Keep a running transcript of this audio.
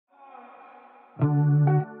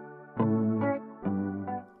Welcome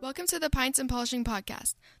to the Pints and Polishing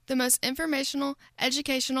Podcast, the most informational,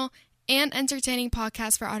 educational, and entertaining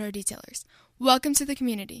podcast for auto detailers. Welcome to the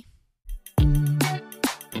community.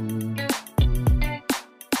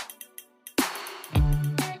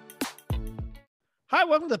 Hi,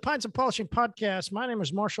 welcome to the Pints and Polishing Podcast. My name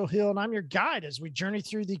is Marshall Hill, and I'm your guide as we journey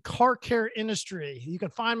through the car care industry. You can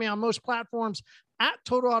find me on most platforms at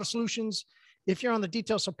Total Auto Solutions. If you're on the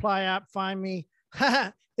Detail Supply app, find me.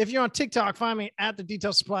 If you're on TikTok, find me at the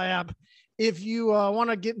Detail Supply app. If you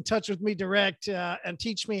want to get in touch with me direct and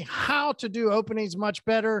teach me how to do openings much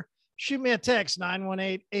better, shoot me a text,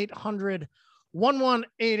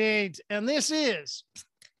 918-800-1188. And this is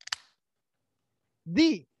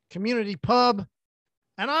the Community Pub.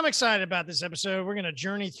 And I'm excited about this episode. We're going to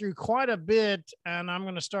journey through quite a bit, and I'm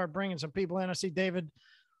going to start bringing some people in. I see David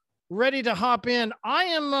ready to hop in.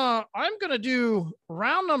 I'm going to do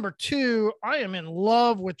round number 2. I am in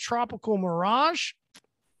love with Tropical Mirage.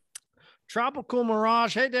 Tropical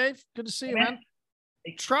Mirage. Hey, Dave. Good to see you, man.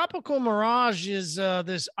 Tropical Mirage is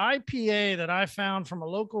this IPA that I found from a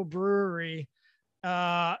local brewery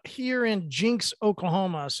here in Jinx,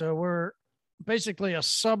 Oklahoma. So we're basically a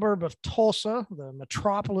suburb of Tulsa, the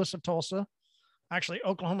metropolis of Tulsa. Actually,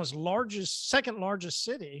 Oklahoma's second largest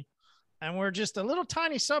city. And we're just a little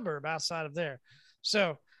tiny suburb outside of there.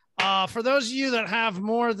 So for those of you that have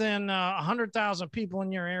more than 100,000 people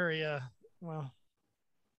in your area, well,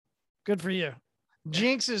 good for you.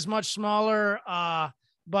 Jinx is much smaller,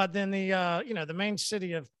 but then the main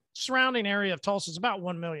city of surrounding area of Tulsa is about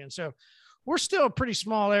 1 million. So we're still a pretty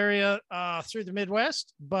small area through the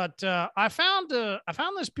Midwest. But I found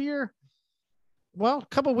this beer, well, a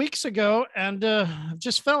couple weeks ago, and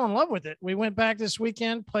just fell in love with it. We went back this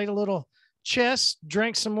weekend, played a little chess,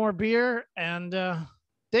 drank some more beer. And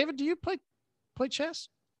David, do you play chess?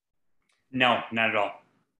 No, not at all.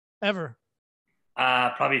 Ever?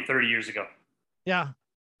 Probably 30 years ago. Yeah.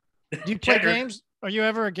 Do you play games? Are you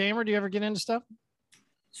ever a gamer? Do you ever get into stuff?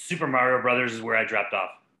 Super Mario Brothers is where I dropped off.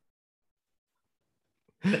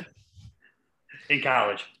 In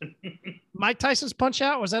college. Mike Tyson's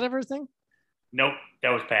Punch-Out! Was that ever a thing? Nope, that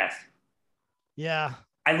was past. Yeah.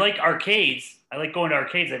 I like arcades. I like going to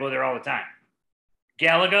arcades. I go there all the time.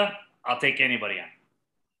 Galaga, I'll take anybody on.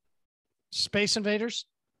 Space Invaders?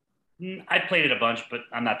 I played it a bunch, but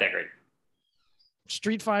I'm not that great.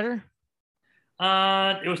 Street Fighter?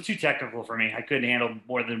 It was too technical for me. I couldn't handle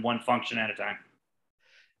more than one function at a time.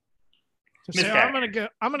 So I'm gonna go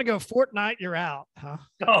Fortnite. You're out, huh?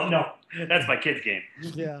 Oh no, that's my kid's game.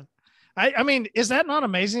 Yeah, I mean, is that not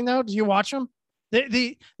amazing though? Do you watch them?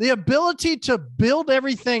 The ability to build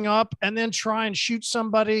everything up and then try and shoot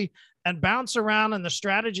somebody and bounce around, and the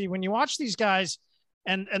strategy when you watch these guys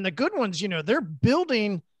and the good ones, they're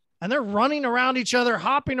building and they're running around each other,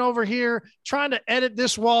 hopping over here, trying to edit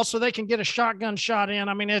this wall so they can get a shotgun shot in.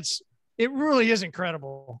 I mean, it really is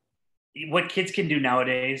incredible. What kids can do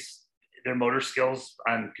nowadays, their motor skills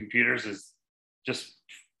on computers is just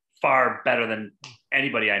far better than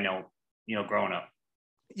anybody I know, growing up.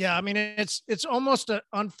 Yeah. I mean, it's almost an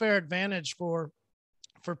unfair advantage for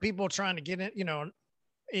people trying to get in,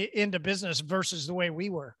 into business versus the way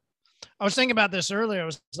we were. I was thinking about this earlier. I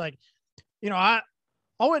was like, I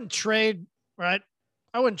wouldn't trade, right?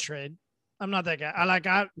 I wouldn't trade. I'm not that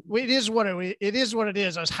guy. It is what it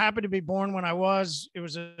is. I was happy to be born when I was. It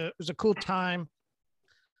was a cool time.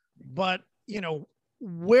 But,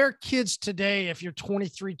 where kids today, if you're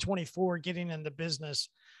 23, 24, getting into business,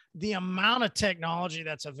 the amount of technology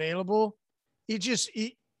that's available,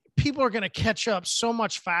 people are going to catch up so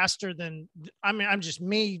much faster than, I'm just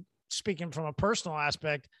me speaking from a personal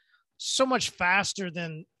aspect, so much faster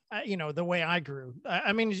than, the way I grew.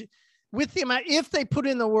 I mean, with the amount, if they put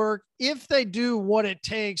in the work, if they do what it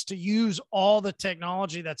takes to use all the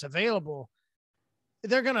technology that's available,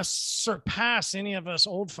 they're going to surpass any of us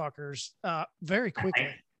old fuckers very quickly.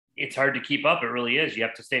 It's hard to keep up. It really is. You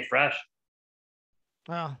have to stay fresh.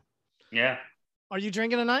 Wow. Yeah. Are you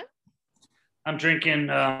drinking tonight? I'm drinking.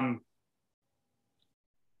 Yeah.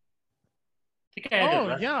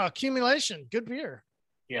 Accumulation. Good beer.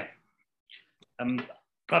 Yeah. I'm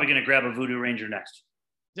probably going to grab a Voodoo Ranger next.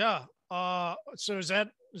 Yeah. So is that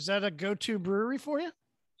a go-to brewery for you?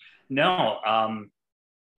 No.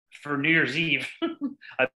 For New Year's Eve,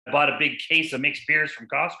 I bought a big case of mixed beers from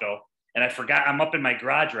Costco, and I forgot I'm up in my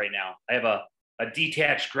garage right now. I have a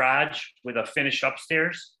detached garage with a finished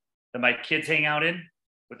upstairs that my kids hang out in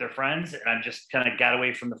with their friends. And I just kind of got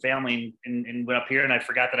away from the family and went up here, and I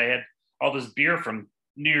forgot that I had all this beer from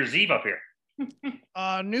New Year's Eve up here.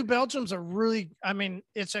 New Belgium's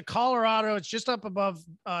it's a Colorado. It's just up above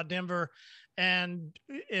Denver. And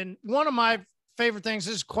one of my favorite things,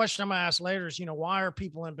 this is a question I'm going to ask later, is, why are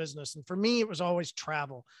people in business? And for me, it was always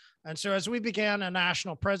travel. And so as we began a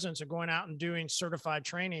national presence of going out and doing certified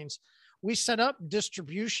trainings, we set up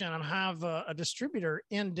distribution and have a distributor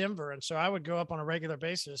in Denver. And so I would go up on a regular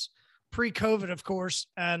basis, pre-COVID, of course,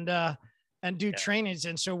 and do trainings.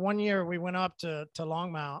 And so one year we went up to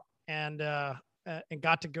Longmont and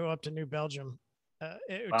got to go up to New Belgium.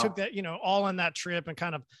 It took that, all in that trip and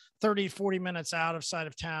kind of 30, 40 minutes out of side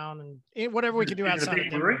of town and whatever we could do outside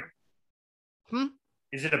of Denver.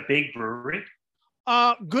 Is it a big brewery?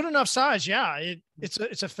 Good enough size. Yeah.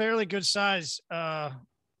 It's a fairly good size,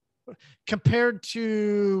 compared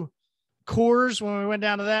to Coors when we went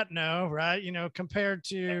down to that. No, right. Compared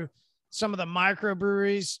to some of the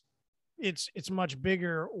microbreweries, it's much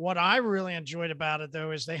bigger. What I really enjoyed about it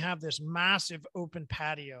though, is they have this massive open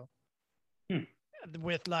patio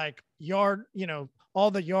with like yard,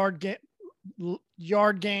 all the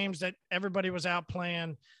yard games that everybody was out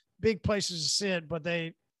playing, big places to sit, but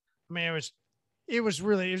it was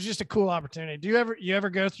just a cool opportunity. Do you ever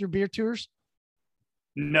go through beer tours?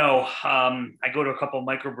 No. I go to a couple of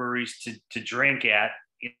microbreweries to drink at,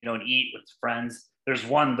 and eat with friends. There's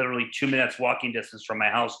one literally 2 minutes walking distance from my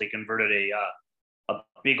house. They converted a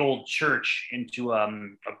big old church into a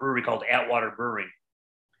brewery called Atwater Brewing.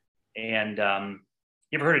 And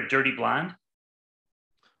you ever heard of Dirty Blonde?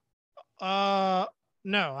 No,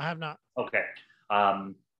 I have not. Okay.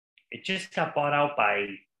 It just got bought out by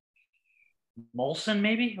Molson,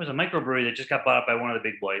 maybe. It was a microbrewery that just got bought out by one of the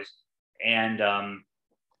big boys. And,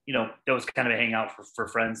 that was kind of a hangout for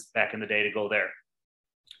friends back in the day to go there.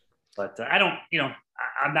 But I don't,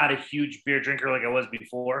 I'm not a huge beer drinker like I was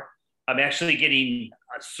before. I'm actually getting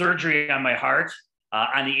surgery on my heart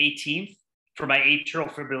on the 18th for my atrial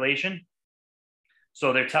fibrillation.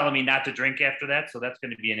 So they're telling me not to drink after that. So that's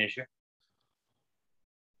going to be an issue.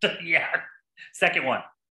 Yeah. Second one.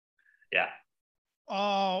 Yeah.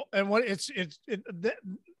 Oh, and what the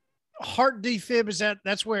heart defib,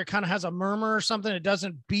 that's where it kind of has a murmur or something. It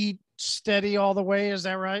doesn't beat steady all the way. Is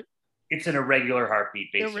that right? It's an irregular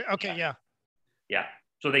heartbeat, basically. Okay. Yeah.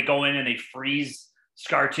 So they go in and they freeze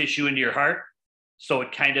scar tissue into your heart. So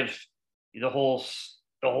it kind of, the whole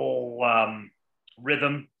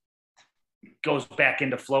rhythm goes back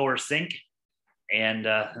into flow or sync. And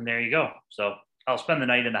there you go. So I'll spend the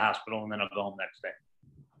night in the hospital and then I'll go home next day.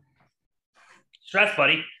 Stress,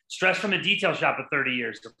 buddy. Stress from a detail shop for 30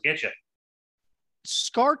 years to get you.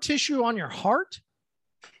 Scar tissue on your heart?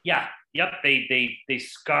 Yeah. Yep. They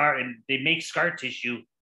scar and they make scar tissue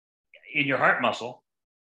in your heart muscle.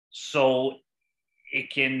 So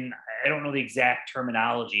it can, I don't know the exact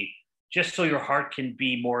terminology, just so your heart can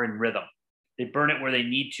be more in rhythm. They burn it where they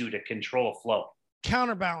need to control a flow.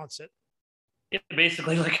 Counterbalance it. Yeah,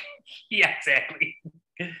 basically, yeah, exactly.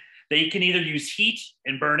 They can either use heat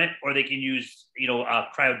and burn it, or they can use,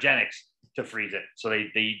 cryogenics to freeze it. So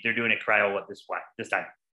they're doing it cryo this time.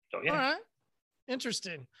 So yeah. All right.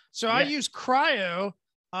 Interesting. So yeah. I use cryo.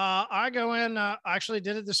 I go in, I actually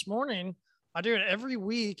did it this morning. I do it every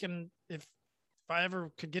week. And if I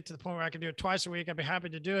ever could get to the point where I could do it twice a week, I'd be happy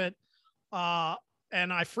to do it.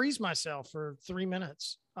 And I freeze myself for 3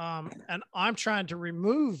 minutes. And I'm trying to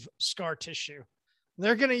remove scar tissue.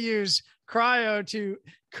 They're going to use cryo to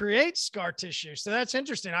create scar tissue. So that's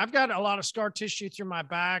interesting. I've got a lot of scar tissue through my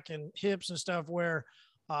back and hips and stuff where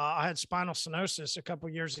I had spinal stenosis a couple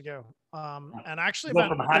of years ago. And actually, you go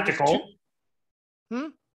from hot to cold?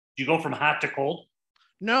 Do you go from hot to cold?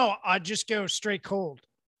 No, I just go straight cold.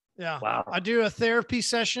 Yeah. Wow. I do a therapy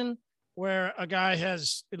session where a guy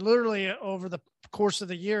has literally over the course of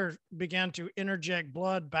the year began to interject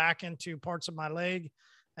blood back into parts of my leg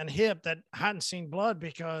and hip that hadn't seen blood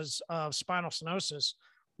because of spinal stenosis.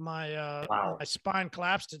 My spine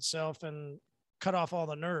collapsed itself and cut off all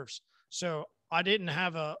the nerves. So I didn't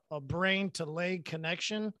have a brain to leg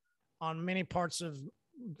connection on many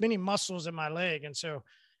muscles in my leg. And so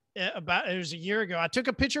it was a year ago. I took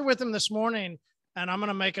a picture with him this morning, and I'm going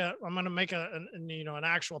to make an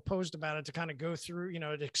actual post about it to kind of go through,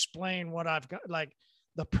 to explain what I've got, like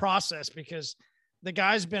the process, because the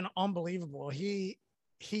guy's been unbelievable. He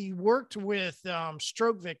worked with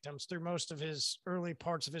stroke victims through most of his early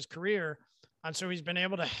parts of his career. And so he's been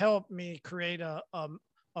able to help me create a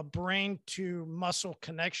brain to muscle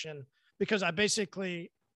connection, because I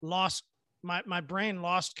basically lost my brain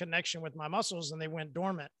lost connection with my muscles and they went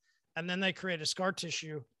dormant, and then they created scar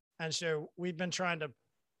tissue. And so we've been trying to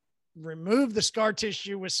remove the scar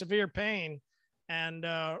tissue with severe pain and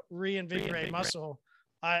reinvigorate muscle.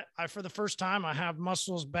 for the first time, I have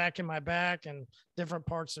muscles back in my back and different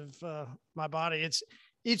parts of my body.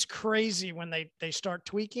 It's crazy when they start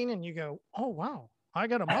tweaking and you go, oh, wow, I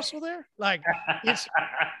got a muscle there. Like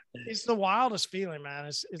it's the wildest feeling, man.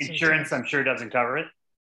 It's insurance. intense. I'm sure doesn't cover it.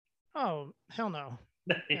 Oh, hell no.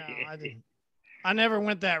 Yeah, I didn't. I never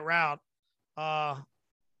went that route.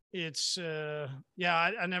 It's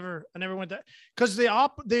yeah, I never went that because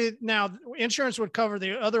now insurance would cover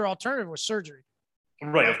the other alternative was surgery.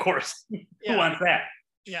 Right, of course. Yeah. Who wants that?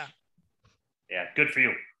 Yeah. Yeah, good for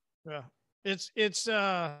you. Yeah. It's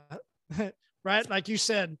right, like you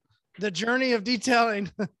said, the journey of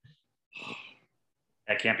detailing.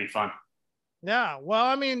 That can't be fun. Yeah. Well,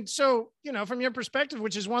 I mean, so, from your perspective,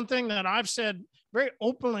 which is one thing that I've said very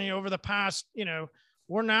openly over the past,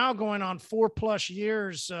 we're now going on 4+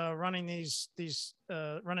 years running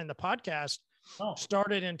running the podcast.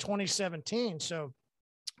 Started in 2017. So,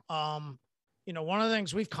 one of the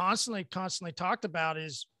things we've constantly talked about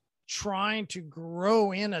is trying to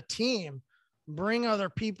grow in a team, bring other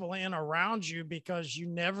people in around you, because you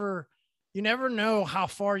never know how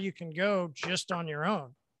far you can go just on your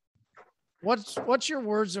own. What's your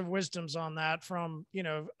words of wisdoms on that from,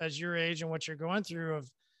 as your age and what you're going through of,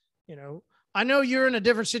 I know you're in a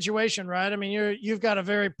different situation, right? I mean, you've got a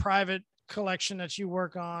very private collection that you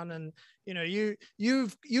work on, and,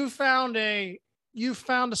 you've found a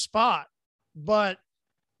spot, but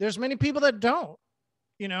there's many people that don't,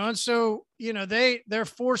 and so, they're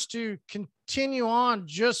forced to continue on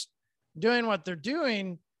just doing what they're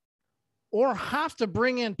doing, or have to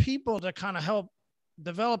bring in people to kind of help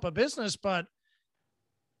develop a business. But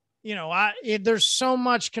there's so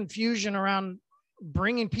much confusion around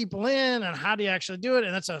bringing people in and how do you actually do it,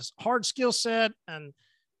 and that's a hard skill set. And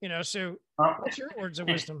so what's your words of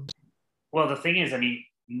wisdom? Well, the thing is, I mean,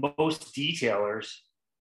 most detailers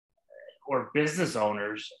or business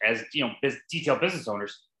owners, as detail business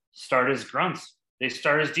owners, start as grunts. They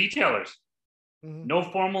start as detailers. Mm-hmm. No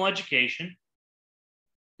formal education.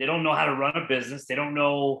 They don't know how to run a business. They don't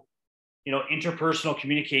know interpersonal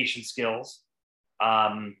communication skills.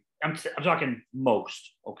 I'm talking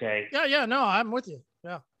most, okay? Yeah, no, I'm with you.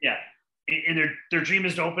 Yeah. And their dream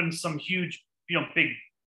is to open some huge, big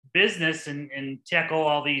business and tackle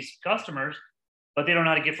all these customers, but they don't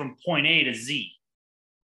know how to get from point A to Z.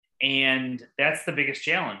 And that's the biggest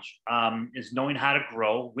challenge, is knowing how to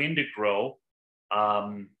grow, when to grow.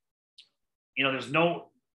 There's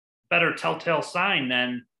no better telltale sign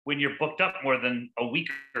than when you're booked up more than a week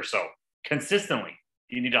or so consistently.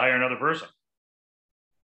 You need to hire another person.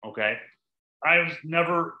 Okay. I was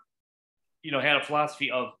never, had a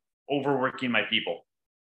philosophy of overworking my people.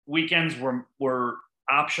 Weekends were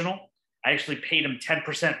optional. I actually paid them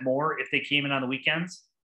 10% more if they came in on the weekends.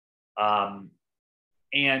 I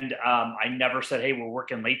never said, hey, we're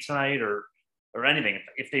working late tonight or anything.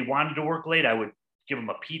 If they wanted to work late, I would give them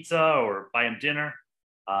a pizza or buy them dinner.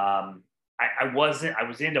 I was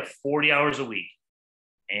into 40 hours a week.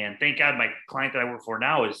 And thank God my client that I work for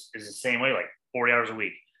now is the same way, like 40 hours a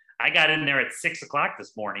week. I got in there at 6 o'clock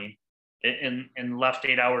this morning and left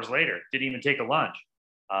 8 hours later. Didn't even take a lunch.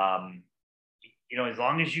 As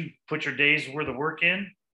long as you put your day's worth of work in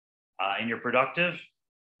and you're productive,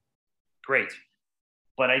 great.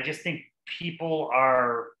 But I just think people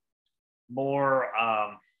are more,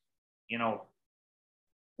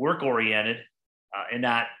 work-oriented and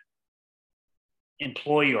not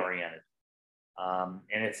employee-oriented. And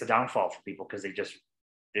it's a downfall for people because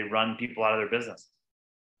they run people out of their business.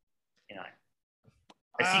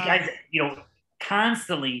 I see guys,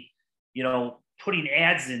 constantly, putting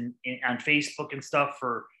ads in on Facebook and stuff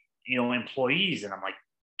for, employees. And I'm like,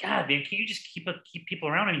 God, man, can you just keep people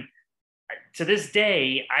around? I mean, to this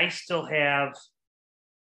day, I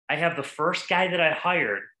have the first guy that I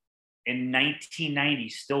hired in 1990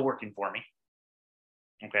 still working for me.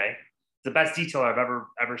 Okay. The best detailer I've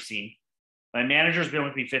ever seen. My manager's been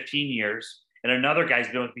with me 15 years, and another guy's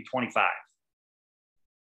been with me 25.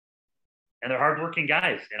 And they're hardworking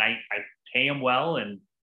guys, and I pay them well. And,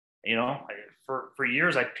 for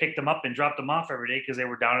years, I picked them up and dropped them off every day because they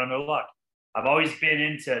were down on their luck. I've always been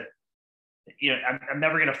into, I'm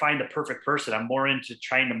never going to find the perfect person. I'm more into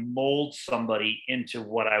trying to mold somebody into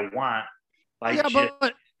what I want.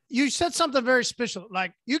 But you said something very special.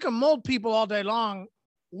 Like, you can mold people all day long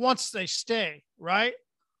once they stay, right?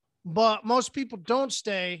 But most people don't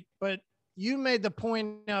stay. But you made the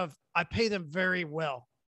point of, I pay them very well.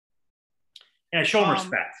 And I show them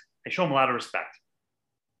respect. I show them a lot of respect.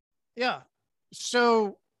 Yeah.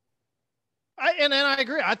 So I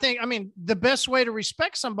agree. I think, the best way to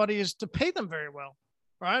respect somebody is to pay them very well.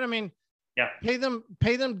 Right. Yeah.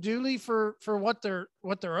 pay them duly for what they're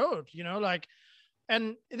owed, you know, like,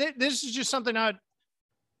 and this is just something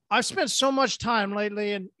I've spent so much time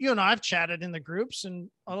lately, and you and I've chatted in the groups, and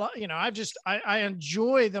a lot, you know, I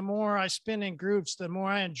enjoy, the more I spend in groups, the more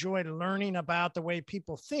I enjoy learning about the way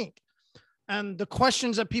people think and the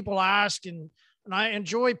questions that people ask. And I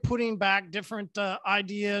enjoy putting back different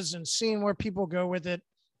ideas and seeing where people go with it.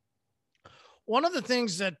 One of the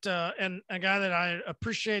things that, and a guy that I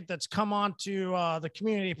appreciate that's come on to the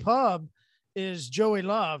community pub is Joey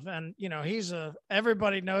Love. And, you know,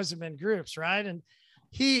 everybody knows him in groups, right? And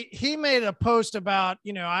he made a post about,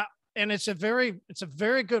 you know, and it's a very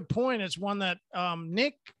good point. It's one that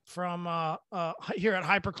Nick from here at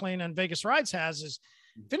HyperClean and Vegas Rides has, is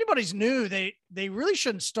if anybody's new, they really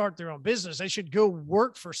shouldn't start their own business. They should go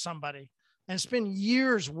work for somebody and spend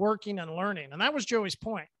years working and learning. And that was Joey's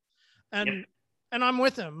point. And I'm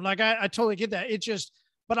with him. Like, I totally get that. It just,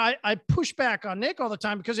 but I push back on Nick all the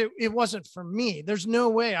time because it wasn't for me. There's no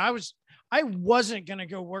way I wasn't going to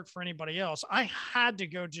go work for anybody else. I had to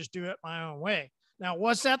go just do it my own way. Now,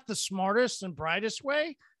 was that the smartest and brightest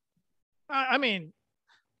way? I mean,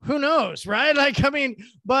 who knows, right? Like, I mean,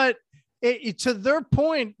 but to their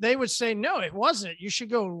point, they would say, no, it wasn't. You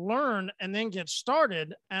should go learn and then get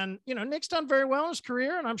started. And, you know, Nick's done very well in his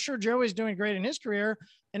career, and I'm sure Joey's doing great in his career.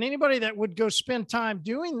 And anybody that would go spend time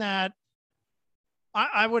doing that,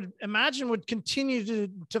 I would imagine would continue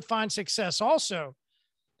to find success also.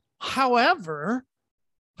 However,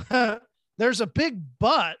 there's a big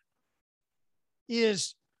but,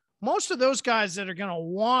 is most of those guys that are going to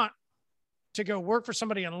want to go work for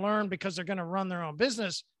somebody and learn because they're going to run their own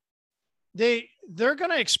business, they're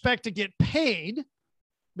going to expect to get paid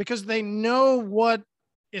because they know what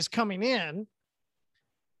is coming in.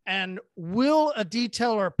 And will a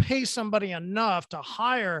detailer pay somebody enough to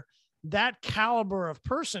hire that caliber of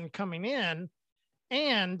person coming in?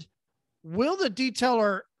 And will the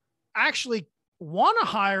detailer actually want to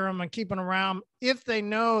hire him and keep him around if they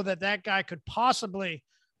know that guy could possibly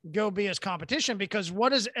go be his competition? Because what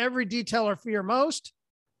does every detailer fear most?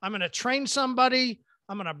 I'm going to train somebody,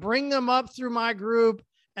 I'm going to bring them up through my group,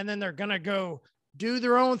 and then they're going to go do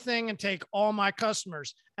their own thing and take all my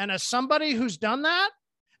customers. And as somebody who's done that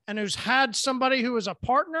and who's had somebody who is a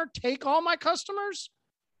partner take all my customers,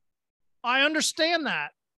 I understand that.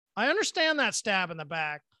 I understand that stab in the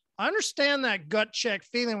back. I understand that gut check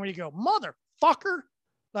feeling where you go, motherfucker,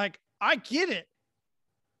 like, I get it.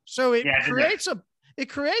 So it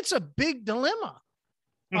creates a big dilemma.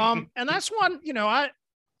 And that's one, you know,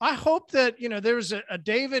 I hope that, you know, there was a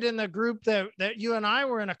David in the group that you and I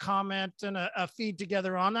were in a comment and a feed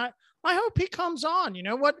together on that. I hope he comes on. You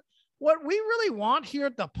know, what we really want here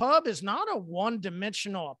at the pub is not a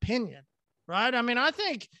one-dimensional opinion, right? I mean, I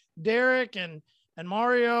think Derek and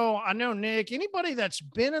Mario, I know Nick, anybody that's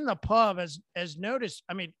been in the pub has noticed,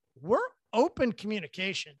 I mean, we're open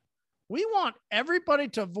communication. We want everybody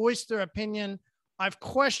to voice their opinion. I've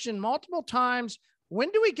questioned multiple times,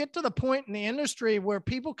 when do we get to the point in the industry where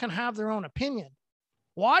people can have their own opinion?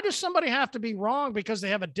 Why does somebody have to be wrong because they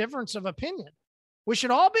have a difference of opinion? We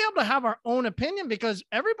should all be able to have our own opinion because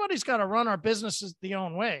everybody's got to run our businesses the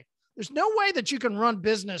own way. There's no way that you can run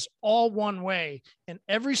business all one way in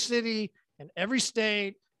every city, in every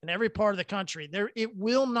state, in every part of the country. It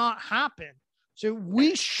will not happen. So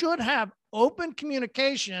we should have open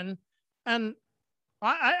communication. And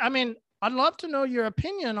I mean, I'd love to know your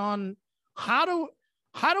opinion on how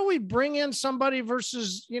do we bring in somebody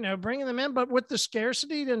versus, you know, bringing them in, but with the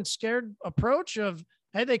scarcity and scared approach of,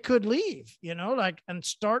 hey, they could leave, you know, like, and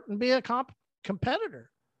start and be a competitor.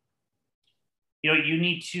 You know, you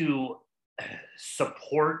need to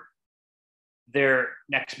support their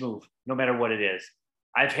next move, no matter what it is.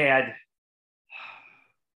 I've had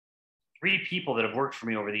 3 people that have worked for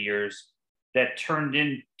me over the years that turned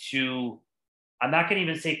into, I'm not going to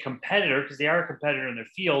even say competitor because they are a competitor in their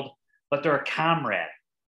field, but they're a comrade.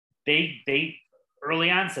 They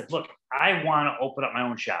early on said, look, I want to open up my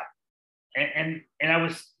own shop. And I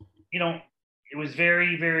was, you know, it was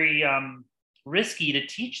very, very risky to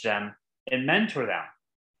teach them and mentor them.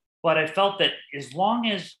 But I felt that as long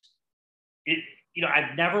as it, you know,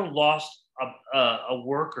 I've never lost a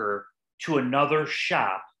worker to another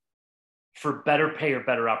shop for better pay or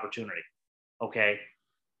better opportunity. Okay.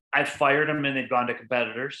 I've fired them and they've gone to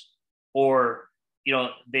competitors, or, you know,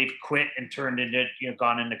 they've quit and turned into, you know,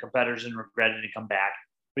 gone into competitors and regretted to come back.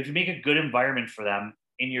 But if you make a good environment for them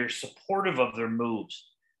and you're supportive of their moves,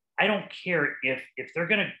 I don't care if they're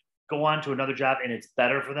going to go on to another job and it's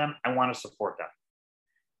better for them, I want to support them.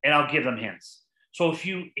 And I'll give them hints. So if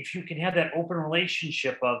you can have that open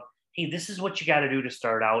relationship of, hey, this is what you got to do to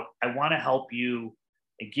start out. I want to help you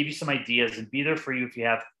and give you some ideas and be there for you if you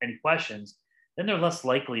have any questions. Then they're less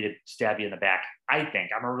likely to stab you in the back. I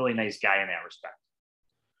think I'm a really nice guy in that respect.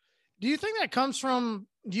 Do you think that comes from,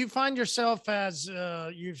 do you find yourself as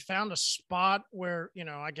you've found a spot where,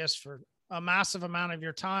 I guess for a massive amount of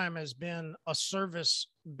your time has been a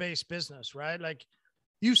service-based business, right? Like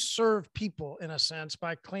you serve people in a sense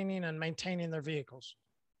by cleaning and maintaining their vehicles.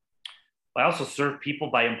 I also serve people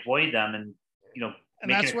by employing them and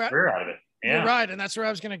making a career out of it. Yeah. You're right. And that's where I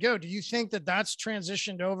was going to go. Do you think that that's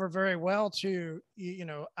transitioned over very well to,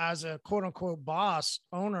 as a quote unquote boss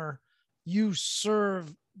owner, you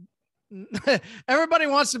serve everybody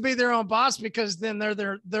wants to be their own boss because then they're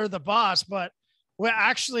the boss, but we're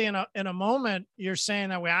actually in a moment you're saying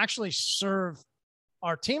that we actually serve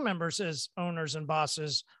our team members as owners and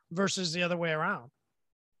bosses versus the other way around.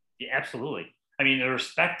 Yeah, absolutely. I mean, the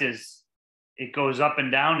respect it goes up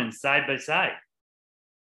and down and side by side.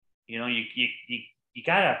 You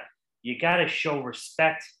gotta show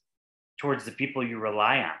respect towards the people you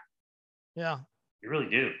rely on. Yeah, you really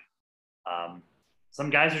do. Some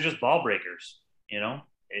guys are just ball breakers.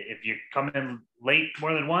 If you come in late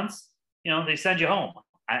more than once, they send you home.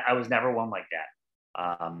 I was never one like that.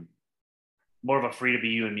 More of a free to be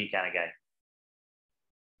you and me kind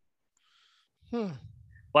of guy.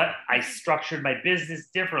 But I structured my business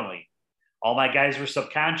differently. All my guys were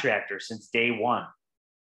subcontractors since day one.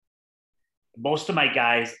 Most of my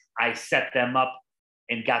guys, I set them up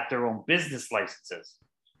and got their own business licenses.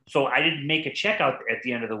 So I didn't make a check out at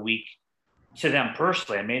the end of the week to them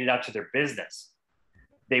personally. I made it out to their business.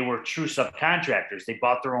 They were true subcontractors. They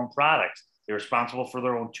bought their own products. They're responsible for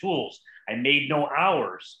their own tools. I made no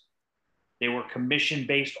hours. They were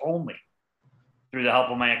commission-based only. Through the help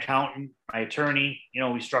of my accountant, my attorney,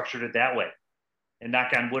 we structured it that way. And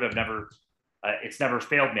knock on wood, it's never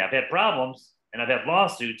failed me. I've had problems and I've had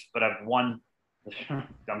lawsuits, but I've won.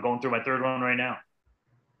 I'm going through my third one right now.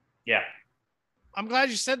 Yeah. I'm glad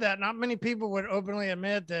you said that. Not many people would openly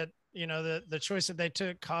admit that, the choice that they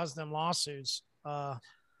took caused them lawsuits. You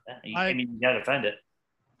got to defend it.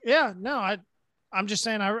 Yeah, no, I'm just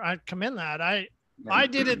saying I commend that. I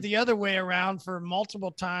did it the other way around for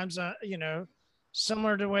multiple times,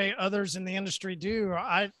 similar to the way others in the industry do.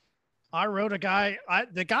 I wrote a guy,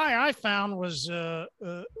 the guy I found was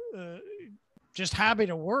just happy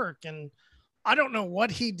to work. And I don't know what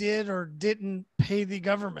he did or didn't pay the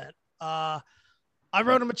government. I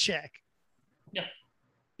wrote him a check. Yeah.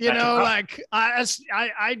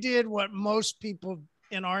 I did what most people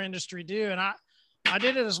in our industry do. And I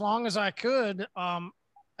did it as long as I could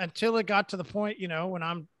until it got to the point,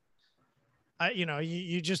 when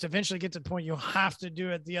you just eventually get to the point you have to do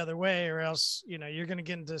it the other way or else, you're going to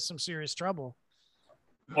get into some serious trouble.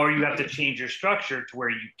 Or you have to change your structure to where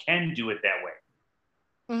you can do it that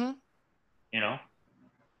way. Mm-hmm.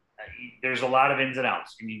 There's a lot of ins and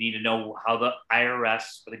outs, and you need to know how the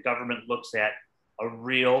IRS or the government looks at a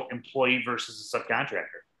real employee versus a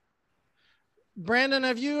subcontractor. Brandon,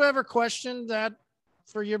 have you ever questioned that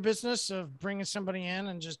for your business of bringing somebody in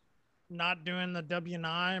and just not doing the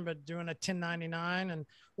W-9, but doing a 1099? And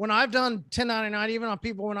when I've done 1099, even on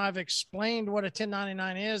people, when I've explained what a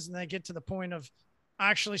 1099 is and they get to the point of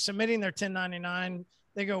actually submitting their 1099,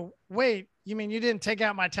 they go, wait, you mean you didn't take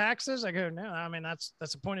out my taxes? I go, no, I mean, that's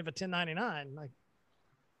the point of a 1099. Like,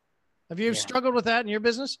 have you struggled with that in your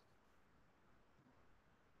business?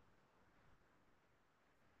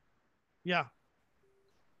 Yeah.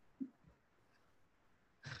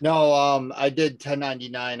 No, I did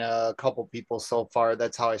 1099 a couple people so far.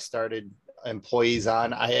 That's how I started employees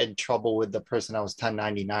on. I had trouble with the person I was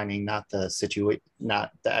 1099ing, not the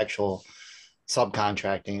actual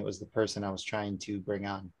subcontracting. It was the person I was trying to bring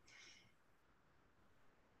on.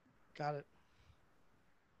 Got it.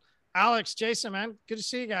 Alex, Jason, man, good to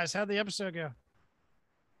see you guys. How'd the episode go?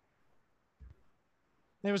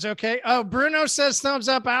 It was okay. Oh, Bruno says thumbs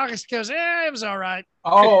up. Alex goes, yeah, it was all right.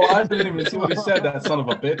 Oh, I didn't even see what he said. That son of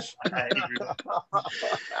a bitch.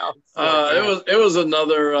 It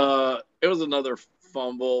was another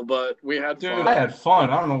fumble, but we had fun. I had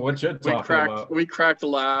fun. I don't know what you're talking about. We cracked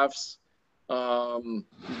laughs.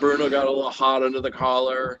 Bruno got a little hot under the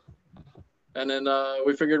collar, and then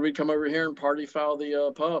we figured we'd come over here and party foul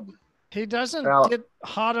the pub. He doesn't get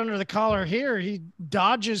hot under the collar here. He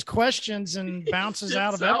dodges questions and bounces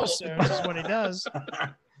out of episodes is what he does.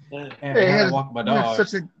 Hey, walk my dog.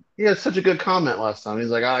 He had such a good comment last time. He's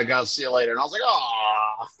like, I got to see you later. And I was like,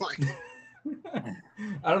 oh.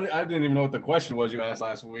 I didn't even know what the question was you asked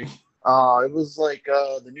last week. It was like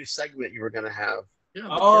the new segment you were going to have. Yeah,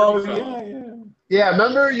 Yeah,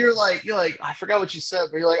 remember you're like, I forgot what you said,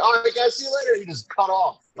 but you're like, all right, guys, see you later. You just cut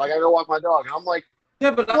off. Like I go walk my dog. And I'm like, Yeah,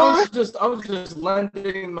 but what? I was just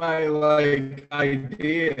lending my like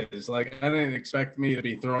ideas. Like I didn't expect me to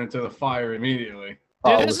be thrown into the fire immediately.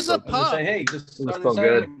 Dude, this is a I was just pub. saying, hey, just It was start so a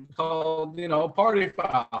segment called, Party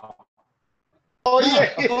Foul. Oh yeah,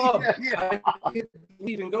 A pub. yeah. I can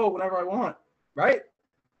leave and go whenever I want, right?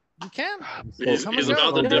 You can. He's Come and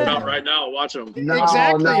about go. to dip out right now. Watch him. No,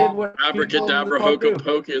 Exactly. no. Abracadabra, hocus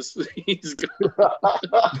pocus. He's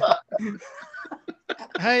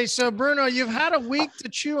Hey, so Bruno, you've had a week to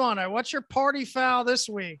chew on it. What's your party foul this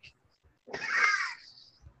week?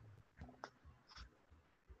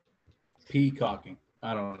 Peacocking.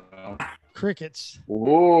 I don't know. Crickets.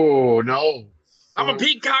 Whoa, no. I'm a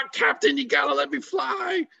peacock captain. You gotta let me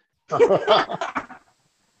fly.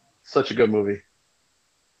 Such a good movie.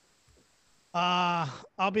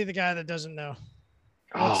 I'll be the guy that doesn't know.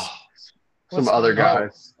 Oh, what's some other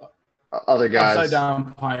guys. Other guys. Upside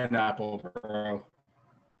down pineapple, bro.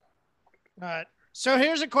 All right. So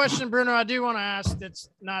here's a question, Bruno, I do want to ask that's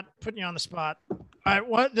not putting you on the spot. All right.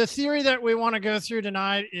 What the theory that we want to go through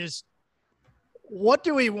tonight is, what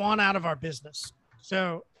do we want out of our business?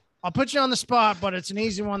 So I'll put you on the spot, but it's an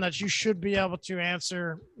easy one that you should be able to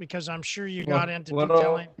answer because I'm sure you got into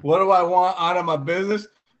detailing. What do I want out of my business?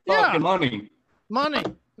 Yeah. Fucking money. Money.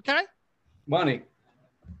 Okay. Money.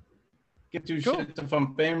 Get to shit if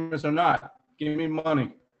I'm famous or not. Give me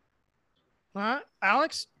money. All right.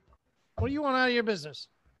 Alex, what do you want out of your business?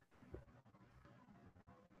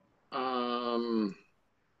 I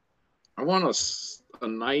want a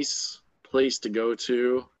nice place to go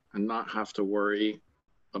to and not have to worry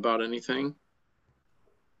about anything.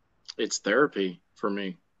 It's therapy for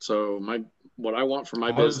me. So what I want for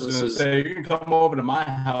my business is say, you can come over to my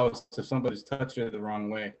house if somebody's touched you the wrong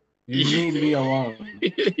way. You need me alone.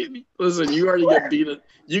 Listen, you already get beat.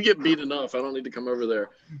 You get beat enough. I don't need to come over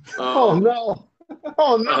there. Oh no!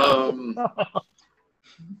 Oh no!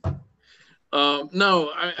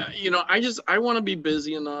 No, I want to be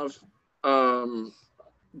busy enough to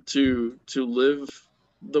live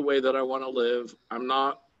the way that I want to live. I'm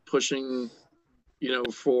not pushing,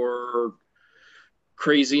 for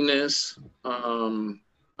craziness.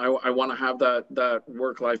 I want to have that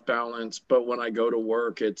work-life balance, but when I go to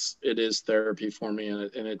work, it is therapy for me, and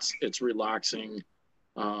it's relaxing.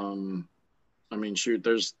 I mean, shoot,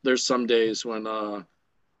 there's some days when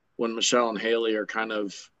Michelle and Haley are kind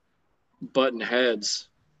of butting heads.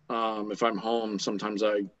 If I'm home, sometimes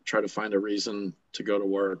I try to find a reason to go to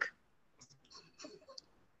work.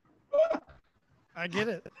 I get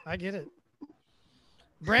it.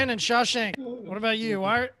 Brandon Shawshank, what about you?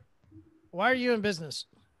 Why are you in business?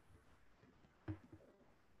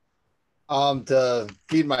 To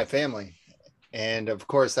feed my family. And of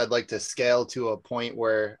course, I'd like to scale to a point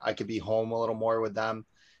where I could be home a little more with them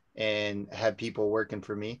and have people working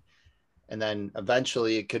for me. And then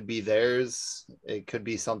eventually it could be theirs. It could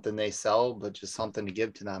be something they sell, but just something to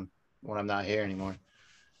give to them when I'm not here anymore.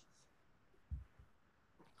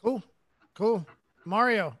 Cool.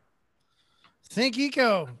 Mario, Think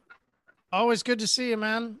Eco. Always good to see you,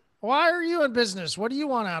 man. Why are you in business? What do you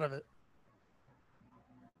want out of it?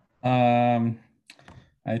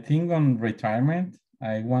 I think on retirement,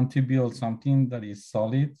 I want to build something that is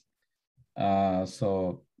solid.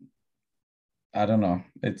 So I don't know.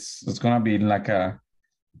 It's gonna be like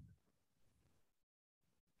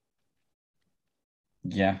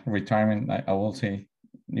retirement. I will say,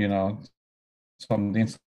 something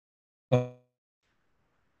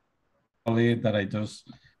solid that I just,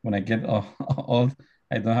 when I get old,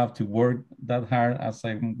 I don't have to work that hard as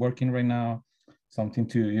I'm working right now. Something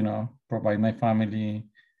to, provide my family.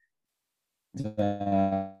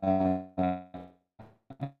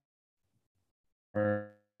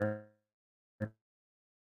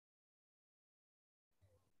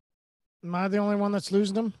 Am I the only one that's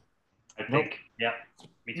losing them? I think, yeah.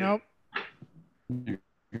 Me too. Nope.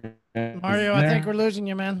 Mario, I think we're losing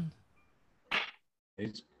you, man.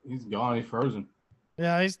 He's gone. He's frozen.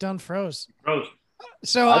 Yeah, he's done froze. Froze.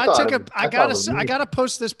 So I gotta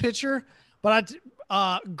post this picture, but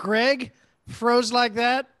Greg froze like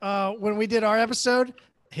that when we did our episode.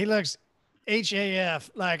 He looks HAF.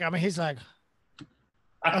 He's like,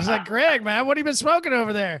 I was like, Greg, man, what have you been smoking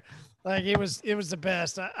over there? Like it was the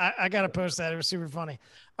best. I gotta post that. It was super funny.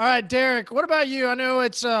 All right, Derek, what about you? I know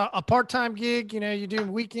it's a part-time gig. You're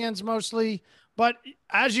doing weekends mostly, but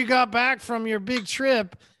as you got back from your big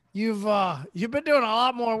trip, you've been doing a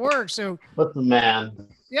lot more work. So, What's the man?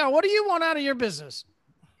 Yeah, what do you want out of your business?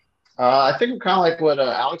 I think I'm kind of like what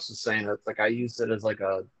Alex was saying. It's like I use it as like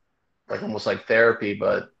almost like therapy,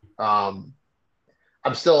 but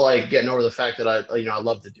I'm still like getting over the fact that I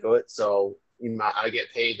love to do it. So I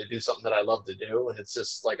get paid to do something that I love to do, and it's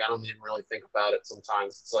just like I don't even really think about it.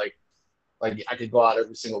 Sometimes it's like I could go out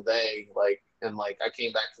every single day, and I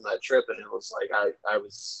came back from that trip, and it was like I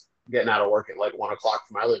was getting out of work at like 1 o'clock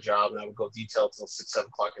for my other job, and I would go detail till 6, 7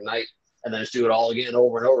 o'clock at night, and then just do it all again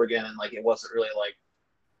over and over again, and like it wasn't really like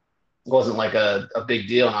a big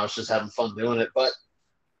deal, and I was just having fun doing it, but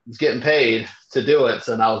was getting paid to do it.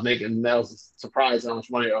 So now that was a surprise how much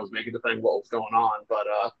money I was making depending what was going on. But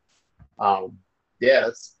yeah,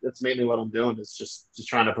 that's mainly what I'm doing is just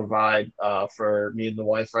trying to provide for me and the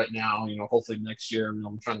wife right now. Hopefully next year,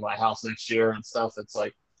 I'm trying to buy a house next year and stuff. It's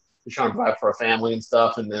like we're trying to provide for a family and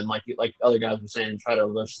stuff. And then like other guys were saying, try to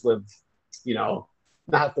live,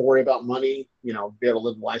 not have to worry about money, be able to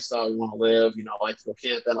live the lifestyle you want to live. I like to go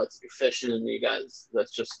camping, I like to go fishing. And you guys,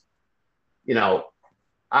 that's just,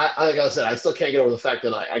 I like I said, I still can't get over the fact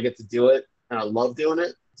that I get to do it and I love doing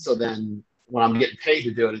it. So then when I'm getting paid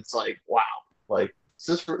to do it, it's like, wow, like, is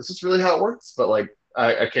this really how it works? But like,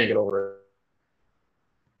 I can't get over it.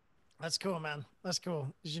 That's cool, man. That's cool.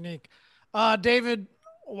 It's unique. David,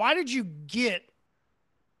 why did you get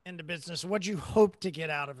into business? What'd you hope to get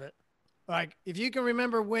out of it? Like, if you can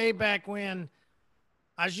remember way back when,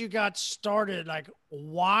 as you got started, like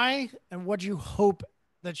why and what'd you hope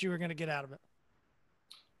that you were going to get out of it?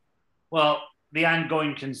 Well, the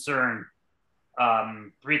ongoing concern,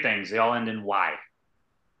 3 things, they all end in why.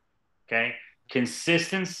 Okay.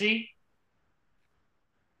 Consistency,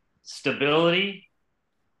 stability,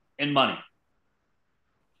 and money.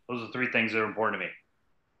 Those are 3 things that are important to me.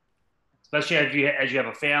 Especially as you have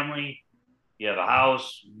a family, you have a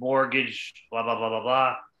house, mortgage, blah, blah, blah, blah,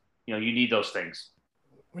 blah. You need those things.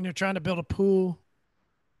 When you're trying to build a pool.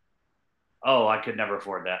 Oh, I could never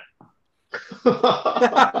afford that.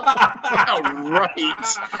 Right.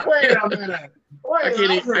 Wait a minute.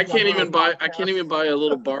 I can't even buy a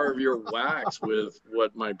little bar of your wax with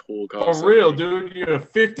what my pool costs. For real, dude. You're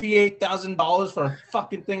 $58,000 for a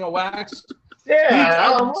fucking thing of wax.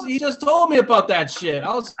 Yeah, he just told me about that shit.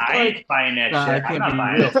 I was ain't buying that shit. That can't I'm be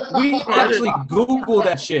not real. buying it. We actually Googled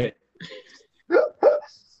that shit.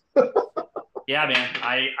 Yeah, man.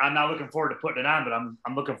 I'm not looking forward to putting it on, but I'm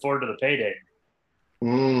looking forward to the payday.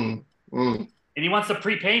 And he wants to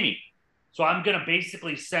prepay me. So I'm going to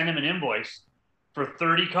basically send him an invoice for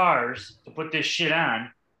 30 cars to put this shit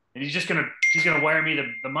on. And he's going to wire me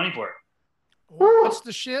the money for it. What's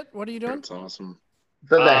the shit? What are you doing? That's awesome. Is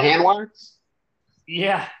that the hand wax?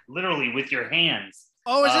 Yeah, literally with your hands.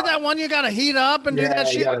 Oh, is it that one you got to heat up and do that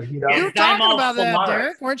shit? You were Yeah, talking about that,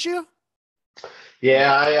 Derek, weren't you?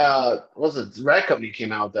 Yeah, Rag Company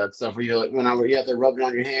came out with that stuff where you have to rub it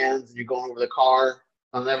on your hands and you're going over the car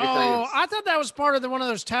and everything. Oh, I thought that was part of one of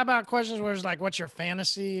those tab out questions where it's like, what's your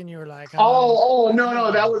fantasy? And you were like, no,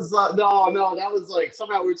 that was no, that was like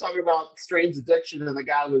somehow we were talking about strange addiction and the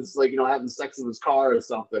guy was like, having sex in his car or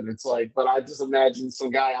something. It's like, but I just imagine some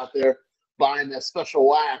guy out there buying that special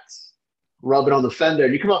wax, rub it on the fender,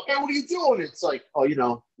 and you come up, hey, what are you doing? It's like, oh,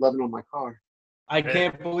 rubbing on my car. I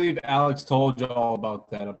can't believe Alex told you all about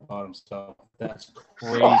that about himself. That's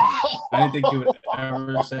crazy. I didn't think he would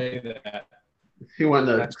ever say that. He went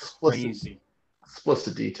into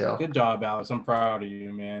explicit detail. Good job, Alex. I'm proud of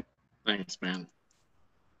you, man. Thanks, man.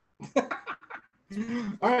 All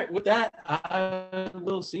right, with that, I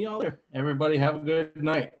will see y'all there. Everybody have a good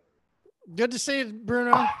night. Good to see you,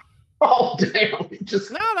 Bruno. Oh, damn. No,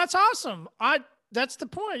 that's awesome. That's the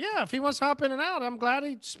point. Yeah, if he wants to hop in and out, I'm glad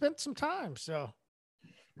he spent some time. So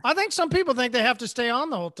I think some people think they have to stay on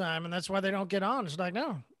the whole time, and that's why they don't get on. It's like,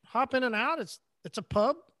 no, hop in and out. It's a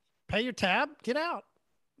pub. Pay your tab. Get out.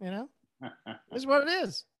 It's what it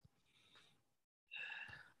is.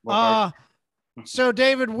 So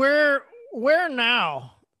David, where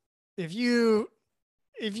now? If you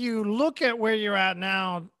look at where you're at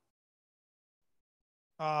now,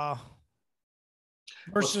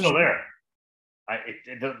 versus still there.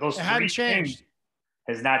 Those it hadn't changed.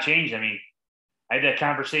 Has not changed. I mean, I had that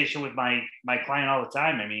conversation with my client all the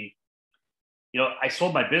time. I mean, I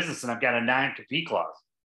sold my business and I've got a non-compete clause.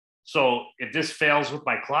 So if this fails with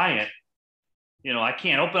my client, I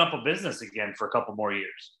can't open up a business again for a couple more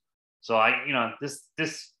years. So this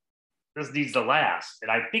needs to last,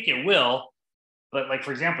 and I think it will. But like,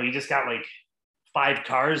 for example, you just got like 5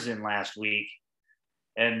 cars in last week,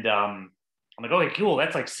 and I'm like, okay, cool.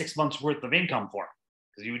 That's like 6 months worth of income for him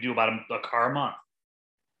because you would do about a car a month.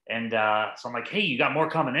 And so I'm like, hey, you got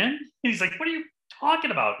more coming in? And he's like, what are you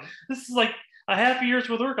talking about? This is like a half a year's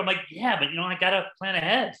worth of work. I'm like, yeah, but I got to plan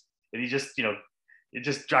ahead. And he just, it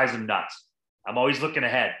just drives him nuts. I'm always looking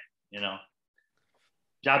ahead,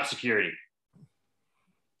 job security.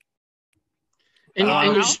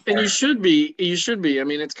 And you should be. You should be. I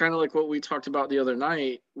mean, it's kind of like what we talked about the other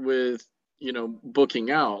night with,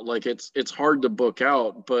 booking out. Like it's hard to book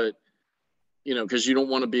out, but because you don't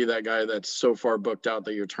want to be that guy that's so far booked out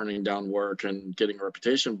that you're turning down work and getting a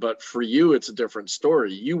reputation. But for you, it's a different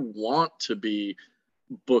story. You want to be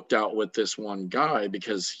booked out with this one guy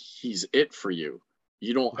because he's it for you.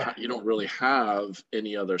 You don't really have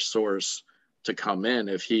any other source to come in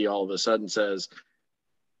if he all of a sudden says,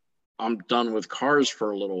 I'm done with cars for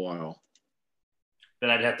a little while. Then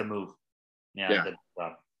I'd have to move. Yeah.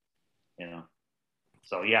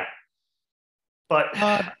 So yeah. But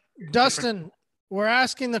Dustin, we're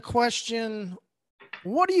asking the question,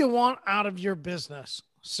 what do you want out of your business?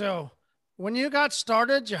 So when you got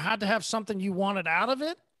started, you had to have something you wanted out of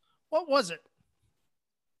it. What was it?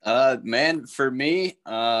 Man, for me,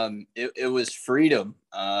 it was freedom.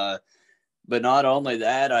 But not only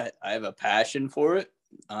that, I have a passion for it.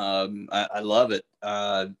 I love it.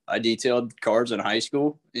 I detailed cars in high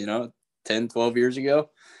school, 10, 12 years ago.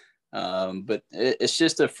 But it's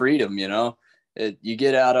just a freedom, you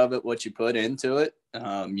get out of it what you put into it.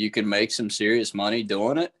 You can make some serious money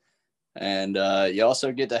doing it. And you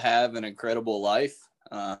also get to have an incredible life.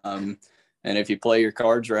 And if you play your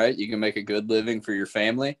cards right, you can make a good living for your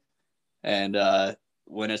family. And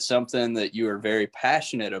when it's something that you are very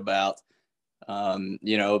passionate about,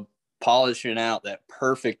 polishing out that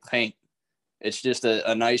perfect paint, it's just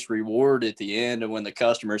a nice reward at the end. And when the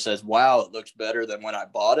customer says, wow, it looks better than when I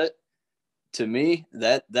bought it, to me,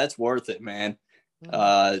 that's worth it, man.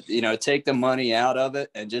 Take the money out of it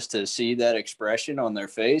and just to see that expression on their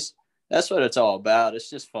face, that's what it's all about. It's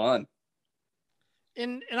just fun.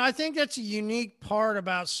 And I think that's a unique part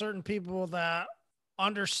about certain people that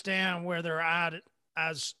understand where they're at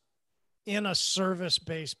as in a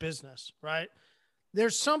service-based business, right?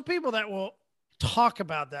 There's some people that will talk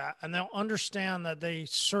about that and they'll understand that they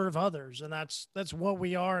serve others. And that's what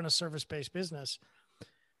we are in a service-based business.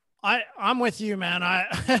 I'm with you, man.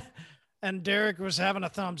 And Derek was having a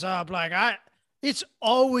thumbs up. It's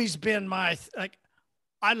always been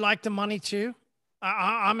I like the money too.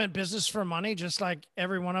 I'm in business for money, just like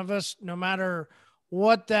every one of us, no matter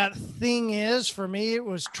what that thing is. For me, it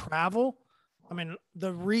was travel. I mean,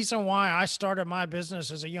 the reason why I started my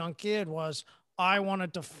business as a young kid was I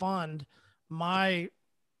wanted to fund my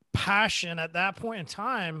passion at that point in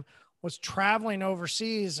time was traveling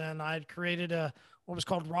overseas. And I'd created what was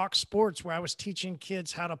called Rock Sports, where I was teaching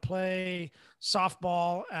kids how to play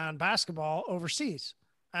softball and basketball overseas.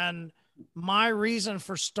 And my reason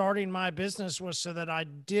for starting my business was so that I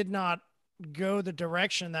did not go the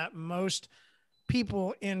direction that most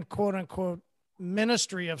people in quote unquote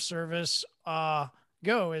ministry of service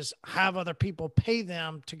go, is have other people pay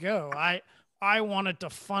them to go. I wanted to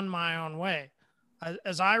fund my own way.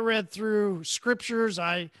 As I read through scriptures,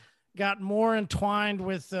 I got more entwined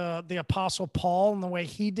with the Apostle Paul and the way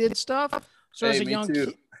he did stuff. So as a young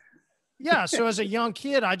kid, so as a young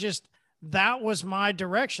kid, that was my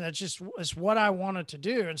direction. It's what I wanted to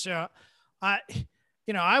do. And so I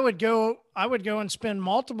would go and spend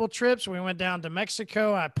multiple trips. We went down to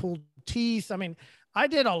Mexico. I pulled teeth. I mean, I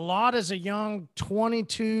did a lot as a young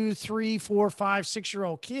 22, 3, 4, 5,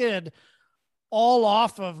 6-year-old kid, all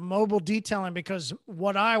off of mobile detailing, because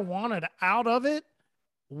what I wanted out of it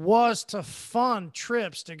was to fund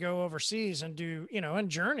trips to go overseas and do, and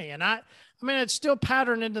journey. And I mean, it's still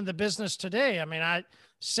patterned into the business today. I mean,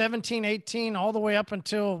 17, 18, all the way up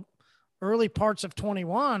until early parts of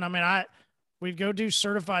 21. I mean, we'd go do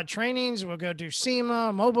certified trainings. We'll go do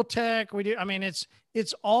SEMA, mobile tech.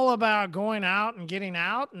 It's all about going out and getting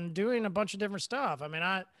out and doing a bunch of different stuff. I mean,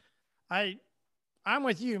 I'm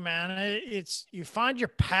with you, man. You find your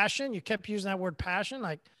passion. You kept using that word passion.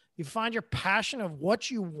 Like, you find your passion of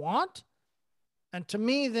what you want. And to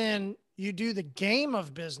me, then you do the game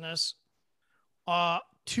of business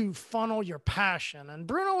to funnel your passion. And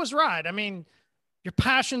Bruno was right. I mean, your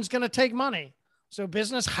passion's going to take money. So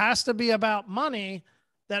business has to be about money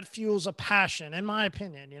that fuels a passion, in my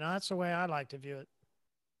opinion. That's the way I like to view it.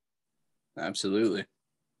 Absolutely.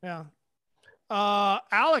 Yeah.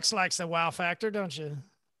 Alex likes the wow factor, don't you?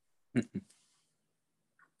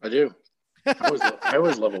 I do. I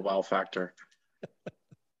always love a wow factor.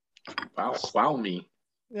 Wow me.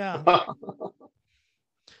 Yeah.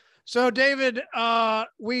 So David,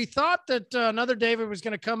 we thought that another David was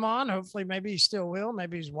going to come on. Hopefully, maybe he still will.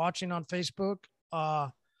 Maybe he's watching on Facebook.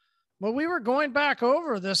 But we were going back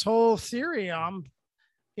over this whole theory.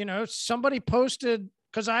 Somebody posted,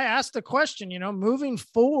 because I asked the question, moving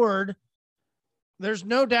forward, there's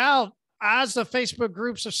no doubt, as the Facebook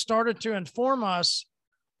groups have started to inform us,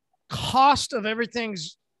 cost of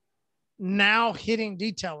everything's now hitting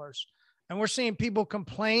detailers. And we're seeing people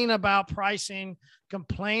complain about pricing,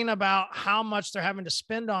 complain about how much they're having to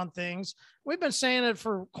spend on things. We've been saying it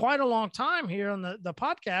for quite a long time here on the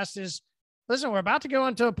podcast is, listen, we're about to go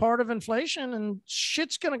into a part of inflation and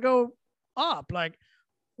shit's going to go up. Like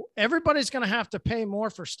everybody's going to have to pay more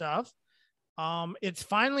for stuff. It's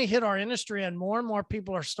finally hit our industry and more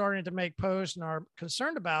people are starting to make posts and are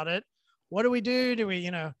concerned about it. What do?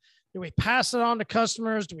 Do we pass it on to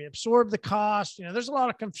customers? Do we absorb the cost? There's a lot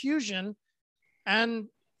of confusion. And,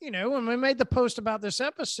 when we made the post about this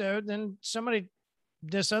episode, then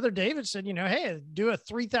this other David said, hey, do a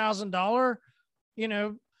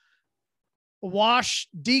 $3,000, wash,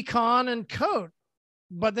 decon, and coat,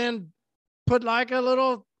 but then put like a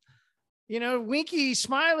little, winky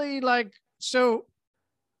smiley, like, so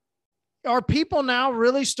are people now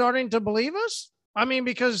really starting to believe us? I mean,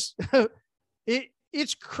 because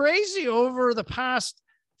it's crazy over the past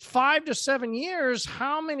 5 to 7 years,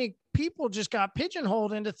 how many people just got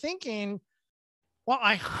pigeonholed into thinking, well,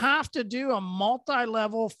 I have to do a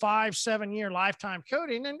multi-level 5-7 year lifetime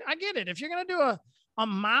coating. And I get it. If you're going to do a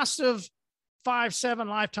massive 5-7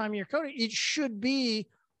 lifetime year coating, it should be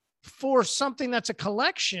for something that's a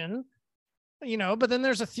collection, but then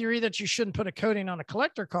there's a theory that you shouldn't put a coating on a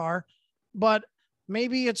collector car, but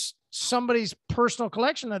maybe it's somebody's personal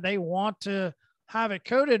collection that they want to have it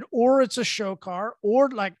coated, or it's a show car, or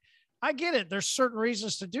like, I get it. There's certain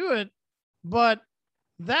reasons to do it, but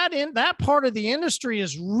that part of the industry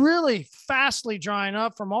is really fastly drying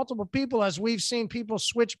up for multiple people, as we've seen people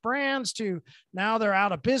switch brands to now they're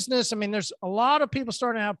out of business. I mean, there's a lot of people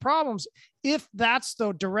starting to have problems. If that's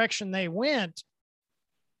the direction they went,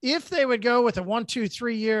 if they would go with a 1, 2,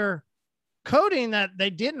 3 year coating that they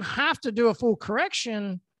didn't have to do a full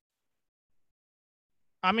correction.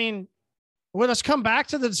 I mean, well, let's come back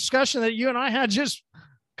to the discussion that you and I had just a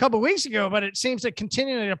couple of weeks ago, but it seems to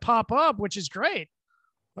continue to pop up, which is great.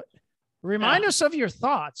 But remind us of your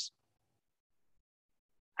thoughts.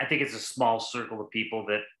 I think it's a small circle of people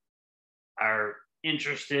that are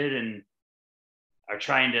interested and are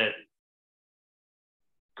trying to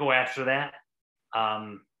go after that.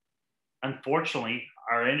 Unfortunately,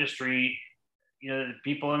 our industry, the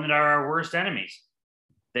people in it are our worst enemies.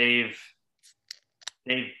 They've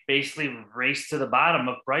basically raced to the bottom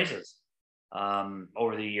of prices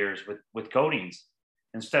over the years with coatings.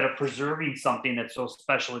 Instead of preserving something that's so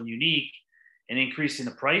special and unique and increasing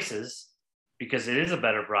the prices because it is a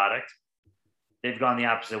better product, they've gone the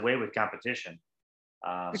opposite way with competition.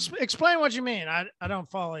 Explain what you mean. I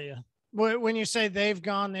don't follow you. When you say they've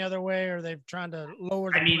gone the other way or they've tried to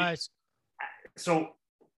lower the price. So,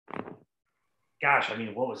 gosh,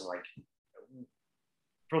 what was it like?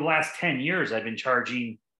 For the last 10 years, I've been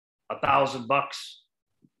charging $1,000.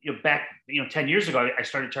 Back 10 years ago, I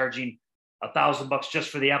started charging $1,000 just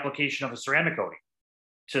for the application of a ceramic coating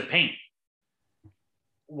to paint.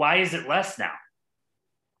 Why is it less now?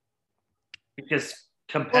 Because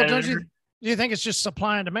competitors. Well, do you think it's just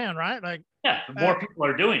supply and demand, right? Like, yeah, more people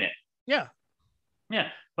are doing it. Yeah,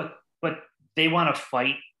 but they want to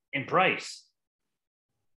fight in price.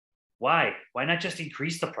 Why? Why not just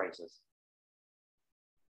increase the prices?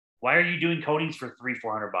 Why are you doing coatings for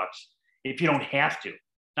 $300-400 if you don't have to?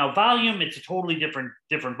 Now, volume, it's a totally different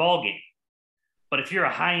ballgame. But if you're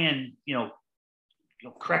a high-end,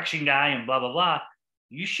 correction guy and blah, blah, blah,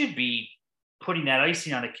 you should be putting that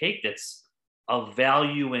icing on a cake that's of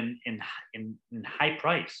value in high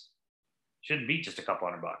price. Shouldn't be just a couple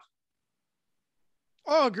 $100.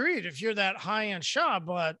 Oh, agreed. If you're that high-end shop,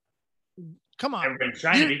 but come on.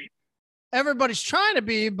 Everybody's trying to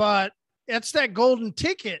be, but it's that golden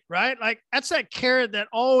ticket, right? Like that's that carrot that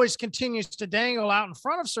always continues to dangle out in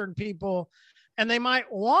front of certain people. And they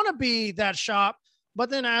might want to be that shop, but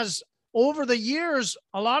then as over the years,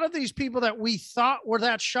 a lot of these people that we thought were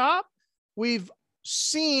that shop, we've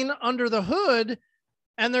seen under the hood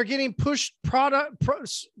and they're getting pushed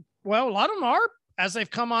well, a lot of them are, as they've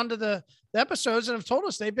come onto the episodes and have told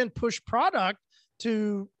us they've been pushed product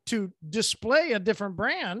to display a different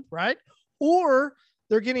brand, right? Or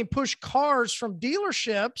they're getting pushed cars from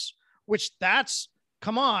dealerships, which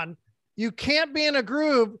come on, you can't be in a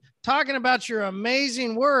group talking about your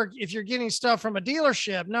amazing work if you're getting stuff from a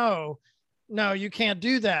dealership. No, you can't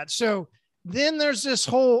do that. So then there's this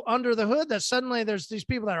whole under the hood that suddenly there's these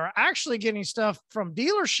people that are actually getting stuff from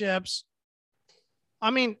dealerships.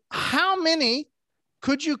 How many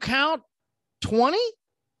could you count? 20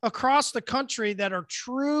 across the country that are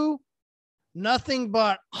true, nothing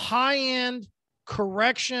but high-end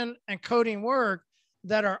correction and coating work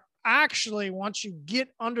that are actually, once you get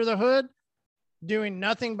under the hood, doing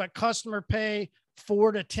nothing but customer pay,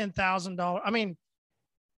 $4,000 to $10,000. I mean,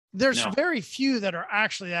 there's No. very few that are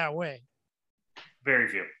actually that way. Very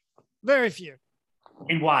few. Very few.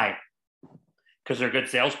 And why? Because they're good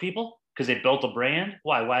salespeople? Because they built a brand?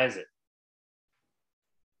 Why? Why is it?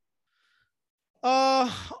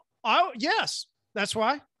 Yes, that's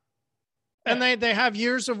why. And they have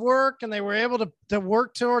years of work, and they were able to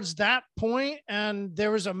work towards that point. And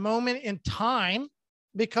there was a moment in time,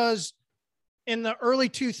 because in the early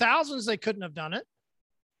 2000s, they couldn't have done it,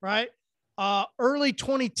 right? Early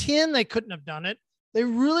 2010, they couldn't have done it. They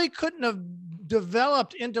really couldn't have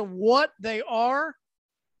developed into what they are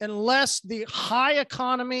unless the high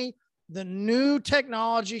economy, the new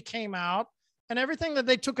technology came out, and everything that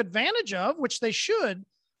they took advantage of, which they should.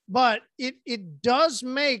 But it does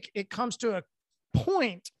make, it comes to a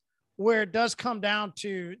point where it does come down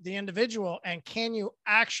to the individual, and can you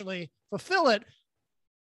actually fulfill it?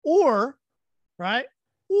 Or, right?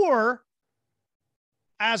 Or,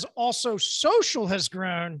 as also social has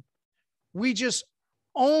grown, we just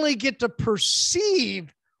only get to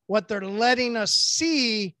perceive what they're letting us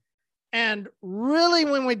see. And really,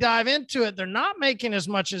 when we dive into it, they're not making as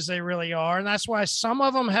much as they really are. And that's why some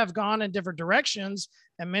of them have gone in different directions.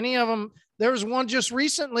 And many of them, there was one just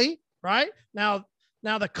recently, right? Now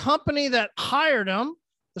the company that hired them,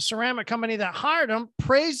 the ceramic company that hired them,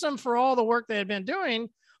 praised them for all the work they had been doing.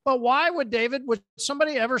 But why would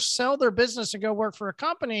somebody ever sell their business and go work for a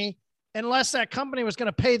company unless that company was going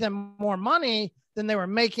to pay them more money than they were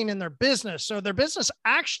making in their business? So their business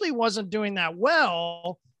actually wasn't doing that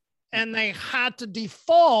well, and they had to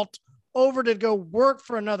default over to go work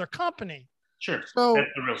for another company. Sure. So that's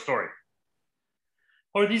the real story.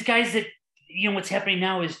 Or these guys that, what's happening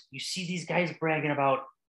now is you see these guys bragging about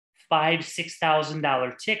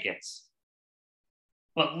 $5,000-$6,000 tickets.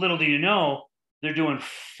 But little do you know, they're doing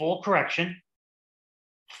full correction,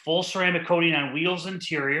 full ceramic coating on wheels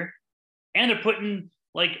interior, and they're putting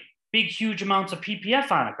like big, huge amounts of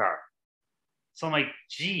PPF on a car. So I'm like,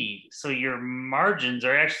 gee, so your margins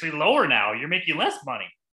are actually lower now. You're making less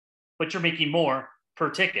money, but you're making more per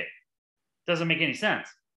ticket. Doesn't make any sense.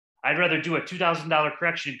 I'd rather do a $2,000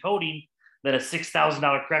 correction coating than a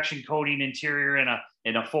 $6,000 correction coating interior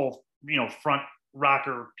and a full, front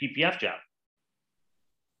rocker PPF job.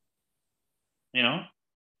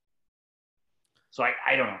 So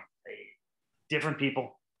I don't know. Different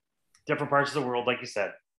people, different parts of the world, like you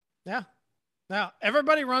said. Yeah. Now,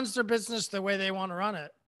 everybody runs their business the way they want to run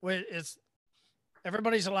it.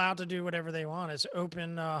 Everybody's allowed to do whatever they want. It's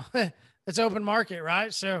open. It's open market,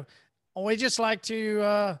 right? So we just like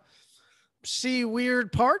to see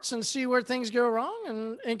weird parts and see where things go wrong,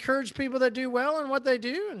 and encourage people that do well in what they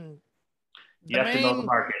do. And you have to know the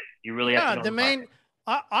market. You really have to know the market.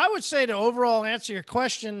 I would say, to overall answer your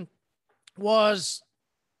question, was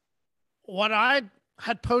what I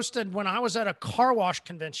had posted when I was at a car wash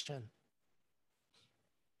convention.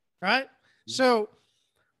 Right. So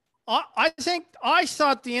I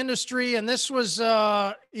thought the industry, and this was,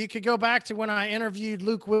 you could go back to when I interviewed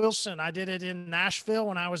Luke Wilson. I did it in Nashville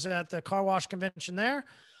when I was at the car wash convention there.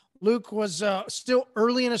 Luke was still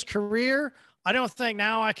early in his career. I don't think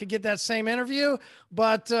now I could get that same interview,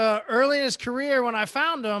 but early in his career, when I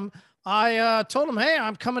found him, I told him, hey,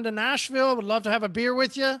 I'm coming to Nashville. Would love to have a beer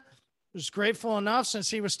with you. Was grateful enough,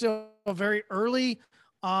 since he was still very early,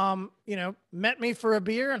 met me for a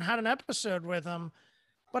beer and had an episode with him.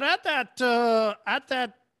 But at that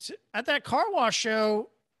car with show,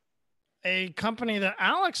 a company that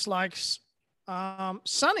Alex likes,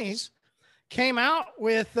 Sonny's, came out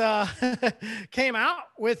with their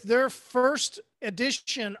first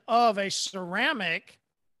edition of a ceramic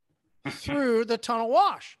through the tunnel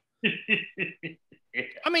wash.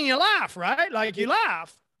 I mean, you laugh, right? Like, you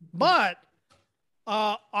laugh. But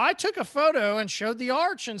I took a photo and showed the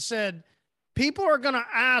arch and said, people are going to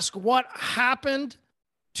ask what happened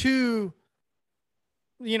to,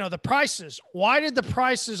 the prices. Why did the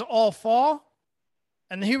prices all fall?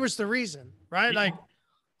 And here was the reason, right? Like,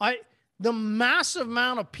 the massive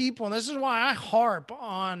amount of people, and this is why I harp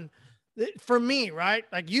on, for me, right?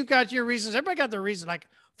 Like, you got your reasons. Everybody got their reason. Like,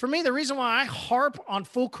 for me, the reason why I harp on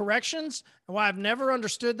full corrections and why I've never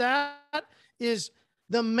understood that is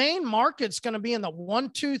the main market's going to be in the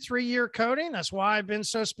 1, 2, 3 year coating. That's why I've been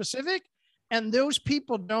so specific. And those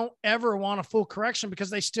people don't ever want a full correction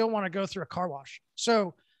because they still want to go through a car wash.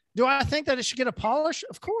 So do I think that it should get a polish?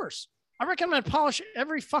 Of course. I recommend polish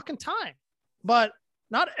every fucking time, but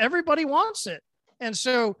not everybody wants it. And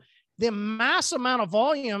so the mass amount of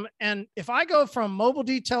volume, and if I go from mobile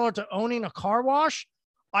detailer to owning a car wash,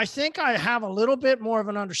 I think I have a little bit more of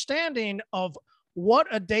an understanding of what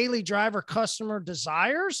a daily driver customer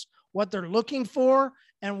desires, what they're looking for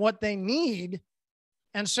and what they need.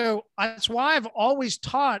 And so that's why I've always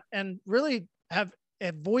taught and really have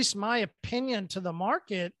voiced my opinion to the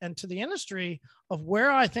market and to the industry of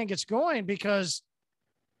where I think it's going, because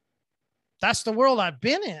that's the world I've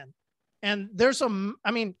been in. And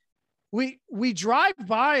we drive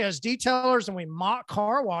by as detailers and we mock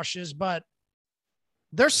car washes, but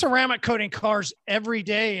there's ceramic coating cars every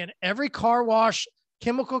day, and every car wash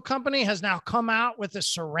chemical company has now come out with a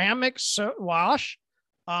ceramic wash.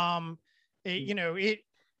 Every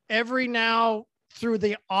now through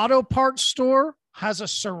the auto parts store has a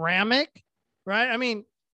ceramic, right? I mean,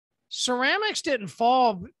 ceramics didn't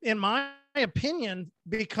fall, in my opinion,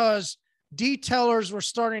 because detailers were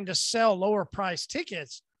starting to sell lower price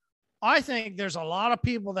tickets. I think there's a lot of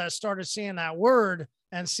people that started seeing that word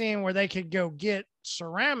and seeing where they could go get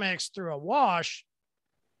ceramics through a wash,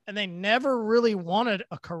 and they never really wanted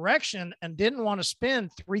a correction and didn't want to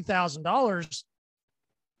spend $3,000.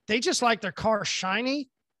 They just like their car shiny,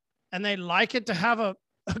 and they like it to have a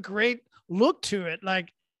great look to it.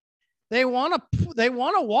 Like they want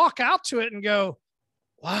to walk out to it and go,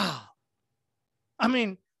 wow. I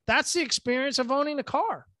mean, that's the experience of owning a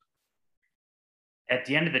car. At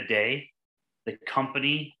the end of the day, the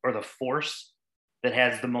company or the force that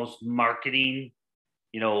has the most marketing,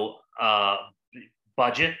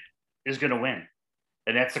 budget is going to win.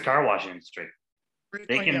 And that's the car wash industry.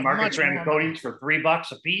 They can market ceramic coatings for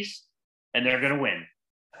 $3 a piece, and they're going to win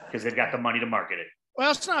because they've got the money to market it.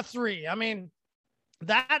 Well, it's not $3. I mean,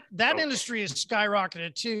 that industry is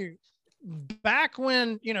skyrocketed too. Back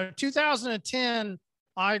when, 2010,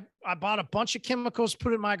 I bought a bunch of chemicals,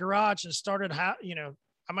 put it in my garage, and started, I'm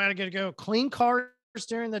going to go clean cars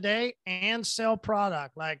during the day and sell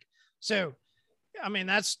product. So, I mean,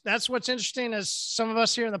 that's what's interesting, as some of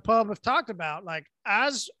us here in the pub have talked about. Like,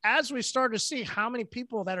 as we start to see how many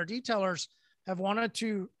people that are detailers have wanted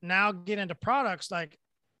to now get into products, like,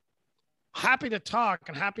 happy to talk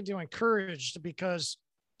and happy to encourage, because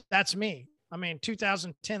that's me. I mean,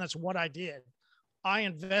 2010, that's what I did. I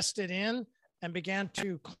invested in and began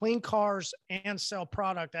to clean cars and sell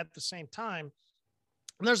product at the same time.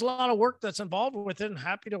 And there's a lot of work that's involved with it, and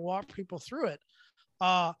happy to walk people through it.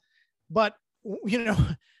 But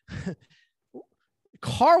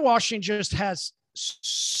car washing just has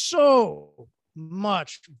so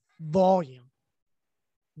much volume,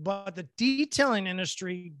 but the detailing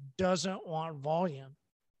industry doesn't want volume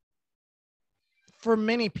for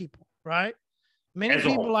many people, right? Many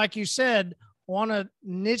people, like you said, want to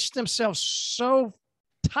niche themselves so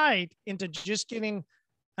tight into just getting,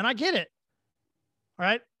 and I get it,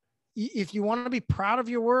 right? If you want to be proud of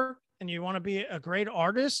your work and you want to be a great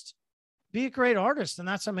artist, be a great artist, and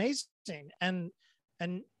that's amazing. And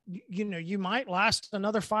you might last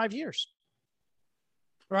another 5 years,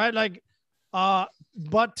 right?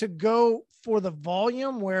 But to go for the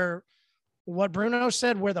volume, where what Bruno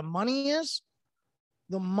said, where the money's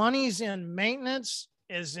in maintenance,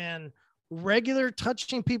 is in regular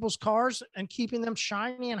touching people's cars and keeping them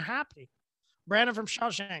shiny and happy. Brandon from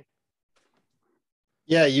Shawshank.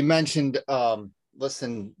 Yeah, you mentioned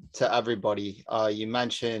listen to everybody. You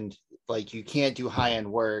mentioned, like, you can't do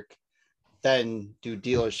high-end work, then do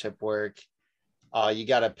dealership work. You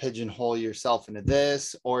got to pigeonhole yourself into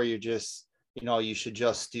this, or you just, you should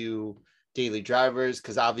just do daily drivers,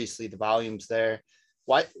 because obviously the volume's there.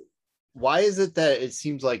 Why is it that it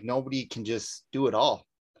seems like nobody can just do it all?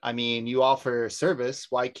 I mean, you offer service.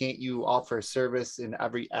 Why can't you offer service in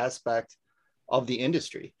every aspect of the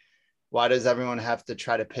industry? Why does everyone have to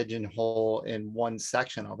try to pigeonhole in one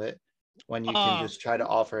section of it when you can just try to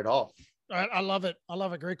offer it all? I love it.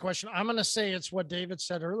 Great question. I'm going to say it's what David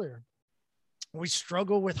said earlier. We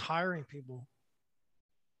struggle with hiring people,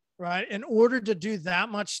 right? In order to do that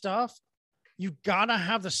much stuff, you got to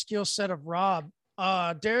have the skill set of Rob.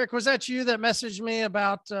 Derek, was that you that messaged me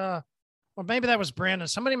about, or maybe that was Brandon.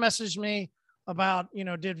 Somebody messaged me about,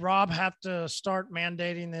 did Rob have to start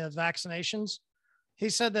mandating the vaccinations? He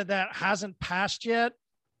said that hasn't passed yet,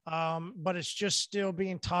 but it's just still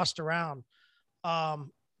being tossed around.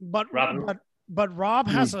 But Rob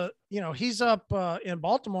has he's up in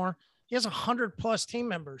Baltimore. He has 100+ team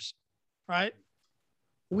members, right?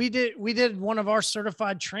 We did one of our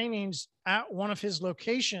certified trainings at one of his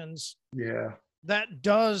locations. Yeah. That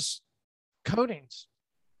does coatings,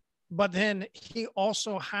 but then he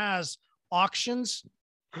also has auctions.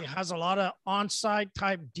 He has a lot of on-site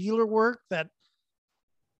type dealer work that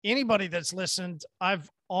anybody that's listened, I've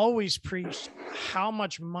always preached how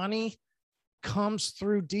much money comes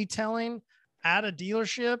through detailing at a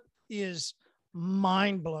dealership is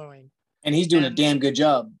mind-blowing. And he's doing a damn good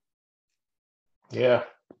job. Yeah.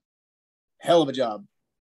 hell of a job.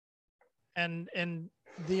 And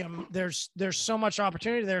there's so much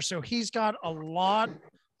opportunity there. So he's got a lot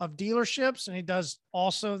of dealerships, and he does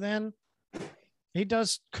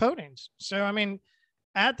coatings. So, I mean,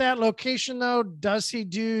 at that location though, does he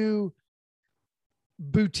do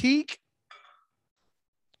boutique?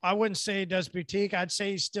 I wouldn't say he does boutique. I'd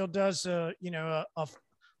say he still does a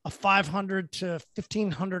 $500 to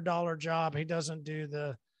 $1,500 job. He doesn't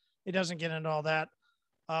get into all that.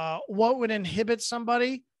 What would inhibit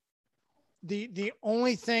somebody? The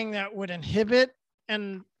only thing that would inhibit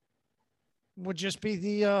and would just be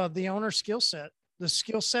the owner's skill set,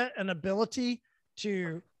 and ability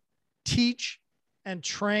to teach and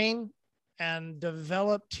train and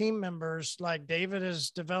develop team members. Like David has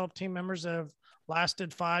developed team members that have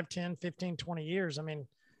lasted 5, 10, 15, 20 years. I mean,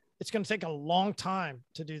 it's going to take a long time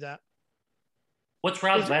to do that. What's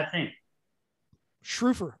Rob's last name?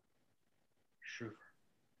 Schrufer.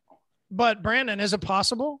 But Brandon, is it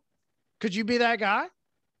possible? Could you be that guy?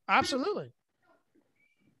 Absolutely.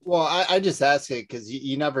 Well, I just ask it because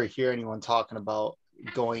you never hear anyone talking about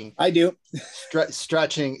going. I do.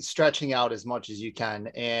 stretching out as much as you can.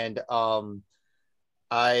 And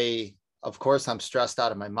of course, I'm stressed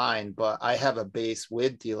out of my mind, but I have a base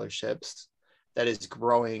with dealerships that is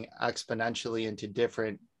growing exponentially into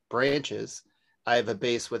different branches. I have a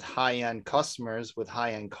base with high-end customers with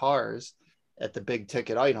high-end cars at the big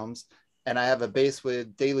ticket items. And I have a base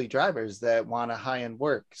with daily drivers that want a high-end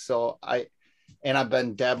work. So I've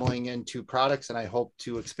been dabbling into products, and I hope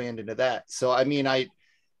to expand into that. So, I mean, I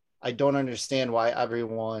don't understand why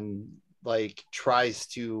everyone like tries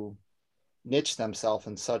to niche themselves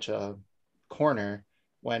in such a corner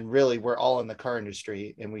when really we're all in the car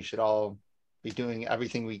industry, and we should all be doing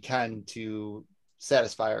everything we can to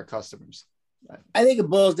satisfy our customers. I think it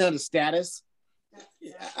boils down to status.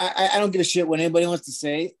 I don't give a shit what anybody wants to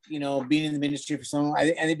say, being in the industry for so long.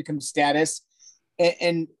 I think it becomes status.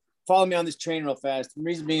 And follow me on this train real fast. The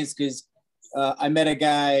reason being is because I met a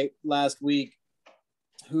guy last week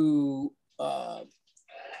who I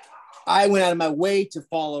went out of my way to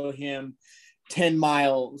follow him 10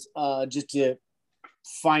 miles just to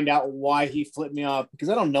find out why he flipped me off, because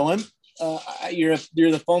I don't know him. You're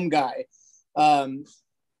the foam guy.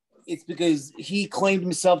 It's because he claimed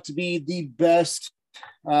himself to be the best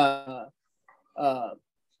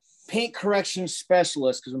paint correction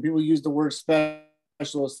specialist. Because when people use the word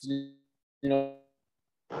specialist,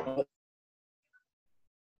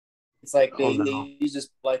 it's like they use this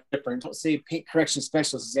like different. Don't say paint correction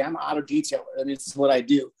specialist. Say I'm an auto detailer, and it's what I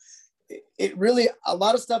do. It really, a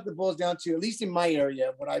lot of stuff that boils down to, at least in my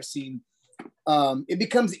area, what I've seen, it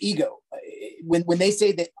becomes ego. When they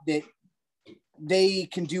say that they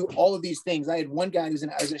can do all of these things. I had one guy I was in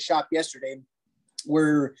a shop yesterday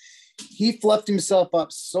where he fluffed himself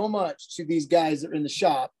up so much to these guys that are in the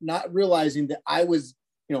shop, not realizing that I was,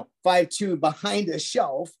 5'2" behind a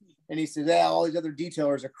shelf. And he said, all these other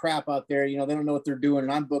detailers are crap out there. They don't know what they're doing.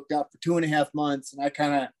 And I'm booked up for 2.5 months. And I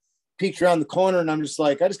kind of peeked around the corner, and I'm just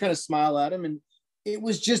like, I just kind of smile at him. And it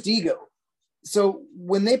was just ego. So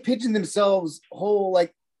when they pigeon themselves whole,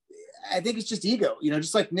 like, I think it's just ego,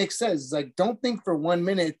 just like Nick says, it's like, don't think for 1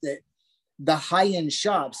 minute that the high-end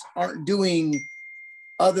shops aren't doing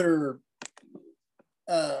other,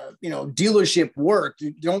 dealership work.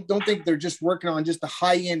 Don't think they're just working on just the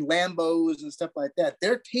high-end Lambos and stuff like that.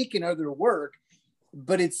 They're taking other work,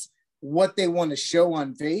 but it's what they want to show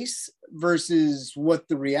on face versus what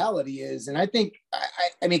the reality is. And I think, I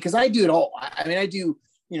mean, because I do it all. I do,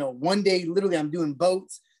 one day, literally, I'm doing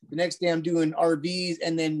boats. The next day, I'm doing RVs,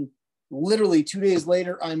 and then literally 2 days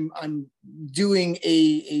later, I'm doing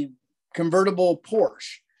a convertible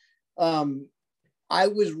Porsche. I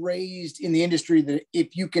was raised in the industry that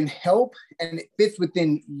if you can help and it fits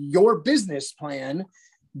within your business plan,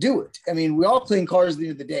 do it. I mean, we all clean cars at the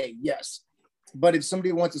end of the day, yes. But if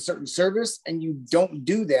somebody wants a certain service and you don't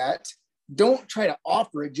do that, don't try to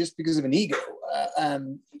offer it just because of an ego.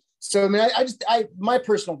 So, I mean, my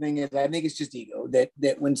personal thing is, I think it's just ego that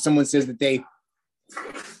when someone says that they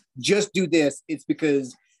just do this, it's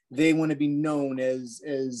because they want to be known as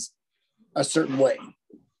a certain way.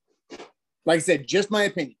 Like I said, just my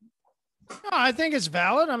opinion. No, I think it's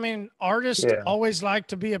valid. I mean, artists always like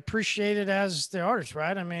to be appreciated as the artist,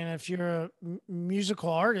 right? I mean, if you're a musical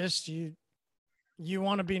artist, you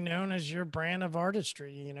want to be known as your brand of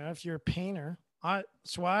artistry. If you're a painter,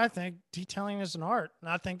 that's why I think detailing is an art. And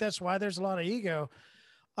I think that's why there's a lot of ego.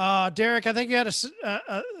 Derek, I think you had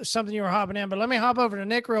something you were hopping in, but let me hop over to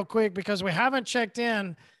Nick real quick because we haven't checked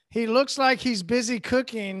in. He looks like he's busy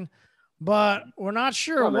cooking, but we're not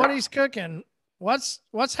sure what he's cooking. What's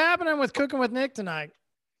happening with Cooking with Nick tonight?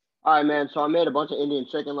 All right, man. So I made a bunch of Indian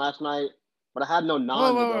chicken last night, but I had no naan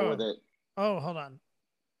to go with it. Oh, hold on.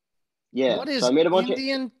 Yeah. What is so I made a bunch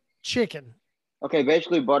Indian chicken? Okay,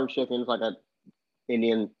 basically butter chicken is like a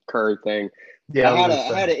Indian curry thing. Yeah, I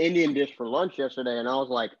had an Indian dish for lunch yesterday, and I was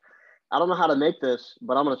like, I don't know how to make this,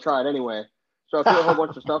 but I'm gonna try it anyway. So I threw a whole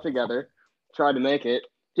bunch of stuff together, tried to make it.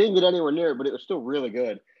 Didn't get anywhere near it, but it was still really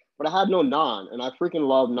good. But I had no naan, and I freaking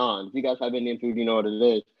love naan. If you guys have Indian food, you know what it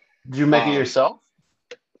is. Did you make it yourself?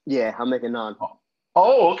 Yeah, I'm making naan.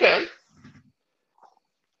 Oh, okay.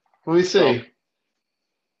 Let me see.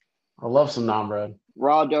 I love some naan bread.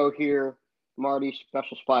 Raw dough here, Marty,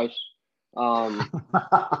 special spice.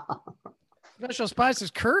 Special spice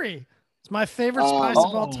is curry. It's my favorite spice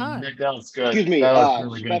of all time. Nick, that was good. Excuse me. That was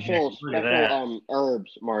really special good.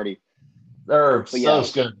 herbs, Marty. Herbs. That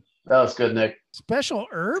was good. That was good, Nick. Special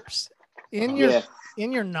herbs in your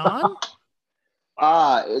naan?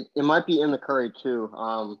 It might be in the curry too.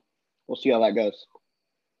 We'll see how that goes.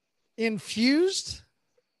 Infused?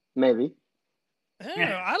 Maybe.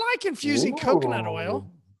 Yeah, I like infusing coconut oil.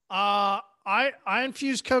 I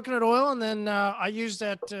infuse coconut oil, and then I use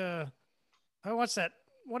that. What's that?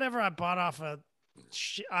 Whatever I bought off of.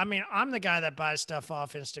 I mean, I'm the guy that buys stuff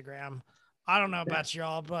off Instagram. I don't know about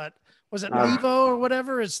y'all, but was it Levo or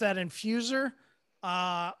whatever? It's that infuser.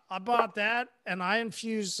 I bought that, and I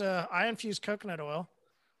infuse coconut oil.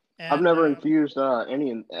 And, I've never infused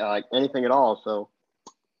anything at all, so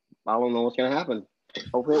I don't know what's gonna happen.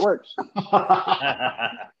 Hopefully, it works.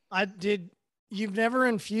 You've never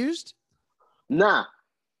infused? Nah.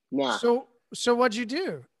 So what'd you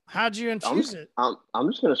do? How'd you infuse it?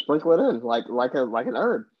 I'm just gonna sprinkle it in like an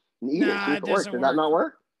herb and eat it. See if it works. Did that not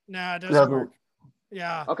work? No, it doesn't work.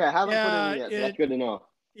 Yeah. Okay, I haven't put it in yet. So that's good to know.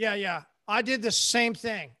 Yeah. I did the same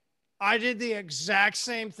thing. I did the exact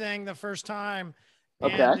same thing the first time.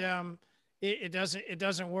 Okay. And it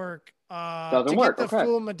doesn't work. Doesn't to work. Get the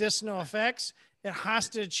full medicinal effects, it has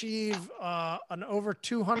to achieve an over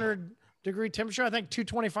 200-degree temperature. I think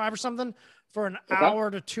 225 or something for an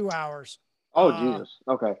hour to 2 hours. Oh Jesus.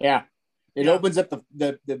 Okay. Yeah. It opens up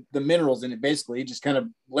the minerals in it. Basically, it just kind of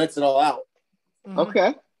lets it all out. Mm-hmm.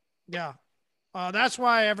 Okay. Yeah. That's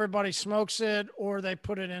why everybody smokes it, or they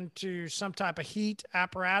put it into some type of heat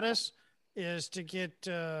apparatus, is to get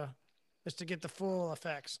the full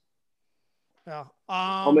effects. Yeah.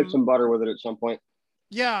 I'll make some butter with it at some point.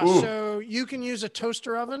 Yeah. Ooh. So you can use a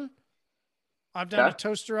toaster oven. I've done a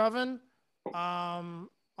toaster oven.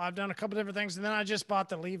 I've done a couple different things, and then I just bought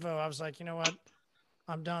the Levo. I was like, you know what?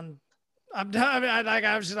 I'm done. I mean,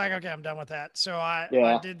 I was just like, okay, I'm done with that. So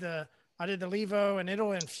I did the Levo, and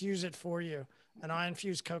it'll infuse it for you. And I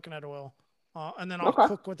infuse coconut oil, and then I'll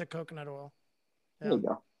cook with the coconut oil. Yeah. There you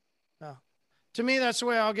go. Yeah. To me, that's the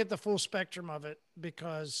way I'll get the full spectrum of it,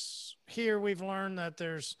 because here we've learned that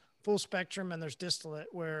there's full spectrum and there's distillate,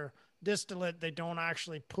 where distillate, they don't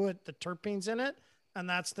actually put the terpenes in it. And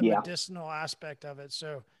that's the medicinal aspect of it.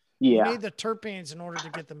 So you need the terpenes in order to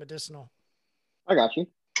get the medicinal. I got you.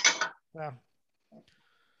 Yeah.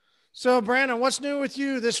 So Brandon, what's new with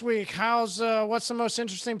you this week? What's the most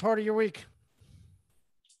interesting part of your week?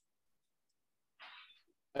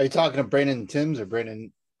 Are you talking to Brandon Timms or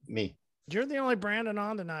Brandon me? You're the only Brandon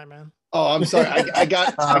on tonight, man. Oh, I'm sorry. I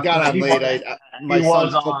got on late. My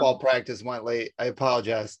son's football practice went late. I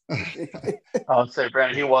apologize. I'll say,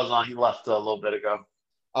 Brandon, he was on. He left a little bit ago.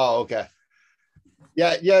 Oh, okay.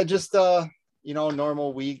 Yeah. Just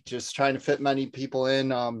normal week. Just trying to fit many people in.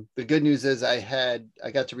 The good news is I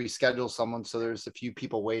got to reschedule someone, so there's a few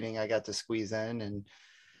people waiting. I got to squeeze in, and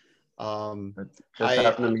just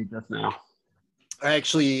happened to me just now.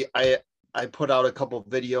 I put out a couple of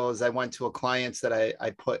videos. I went to a client's that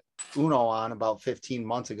I put Uno on about 15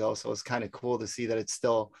 months ago. So it's kind of cool to see that it's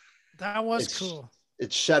still. That was cool.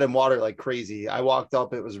 It's shedding water like crazy. I walked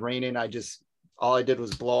up, it was raining. All I did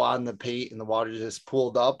was blow on the paint and the water just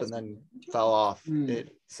pooled up and then fell off.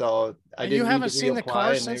 So I didn't. You haven't seen the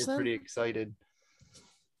car since then? They were pretty excited.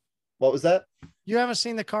 What was that? You haven't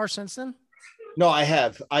seen the car since then? No, I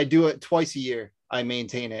have. I do it twice a year. I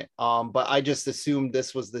maintain it. But I just assumed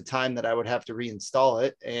this was the time that I would have to reinstall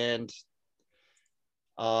it, and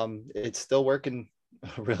it's still working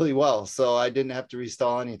really well. So I didn't have to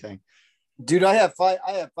reinstall anything. Dude, I have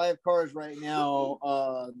five cars right now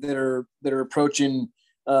that are approaching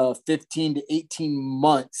 15 to 18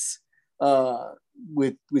 months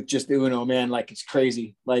with just Uno, man. Like, it's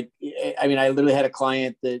crazy. Like, I mean, I literally had a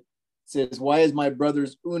client that says, why is my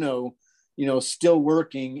brother's Uno, still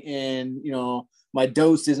working, and my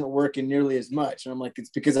dose isn't working nearly as much? And I'm like, it's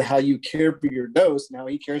because of how you care for your dose and how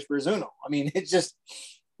he cares for his Uno. I mean, it's just,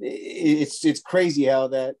 it's crazy how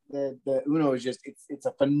that the Uno is just it's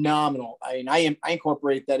a phenomenal. I mean, I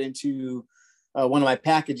incorporate that into one of my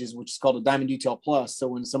packages, which is called a Diamond Detail Plus. So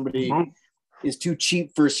when somebody is too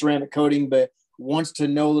cheap for ceramic coating but wants to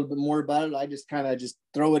know a little bit more about it, I just kind of just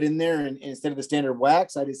throw it in there, and instead of the standard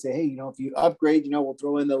wax, I just say, hey, if you upgrade, we'll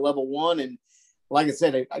throw in the level 1. And like I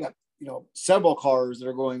said, I got several cars that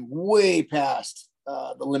are going way past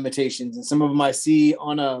the limitations, and some of them I see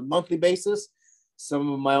on a monthly basis. Some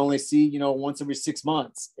of them I only see, once every 6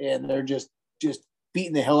 months, and they're just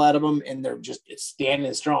beating the hell out of them, and it's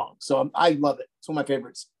standing strong. So I love it. It's one of my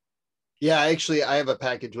favorites. Yeah, actually, I have a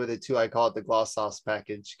package with it too. I call it the gloss sauce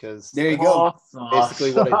package because there you go.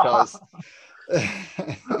 Basically what it does.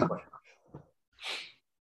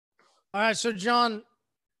 All right, so John,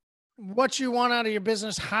 what you want out of your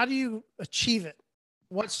business? How do you achieve it?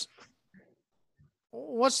 What's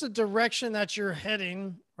the direction that you're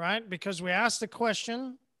heading? Right? Because we asked the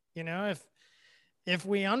question, if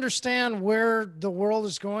we understand where the world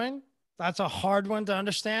is going, that's a hard one to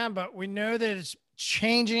understand, but we know that it's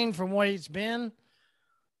changing from what it's been.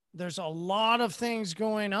 There's a lot of things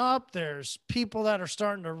going up. There's people that are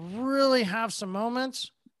starting to really have some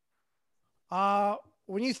moments.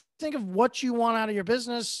 When you think of what you want out of your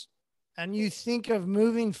business and you think of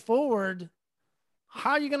moving forward,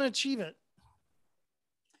 how are you going to achieve it?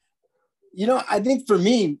 I think for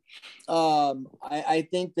me, I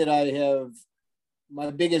think that I have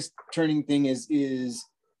my biggest turning thing is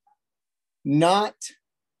not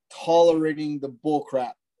tolerating the bull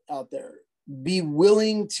crap out there. Be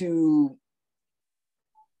willing to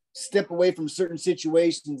step away from certain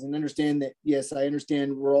situations and understand that, yes, I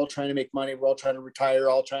understand we're all trying to make money. We're all trying to retire,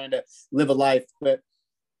 all trying to live a life, but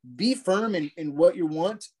be firm in what you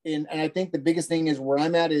want. And I think the biggest thing is where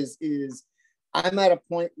I'm at is I'm at a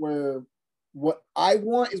point where what I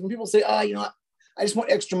want is when people say, I just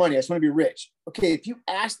want extra money. I just want to be rich. Okay. If you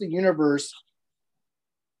ask the universe,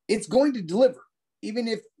 it's going to deliver. Even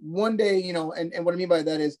if one day, and what I mean by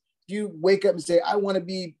that is you wake up and say, I want to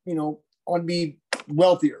be,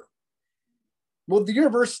 wealthier. Well, the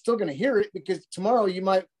universe is still going to hear it, because tomorrow you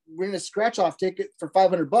might win a scratch off ticket for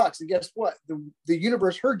 $500. And guess what? The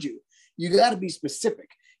universe heard you. You got to be specific.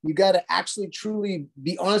 You got to actually truly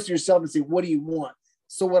be honest with yourself and say, what do you want?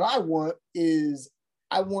 So what I want is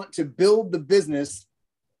I want to build the business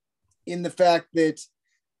in the fact that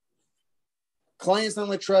clients not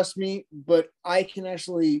only trust me, but I can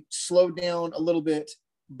actually slow down a little bit.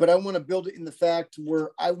 But I want to build it in the fact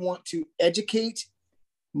where I want to educate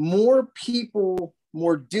more people,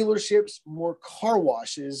 more dealerships, more car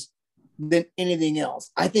washes than anything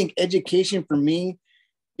else. I think education for me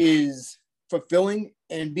is fulfilling,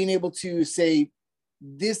 and being able to say,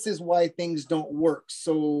 this is why things don't work.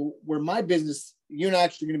 So where my business, you and I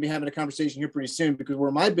actually going to be having a conversation here pretty soon, because where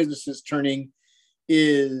my business is turning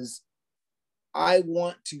is I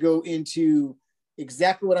want to go into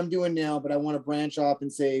exactly what I'm doing now, but I want to branch off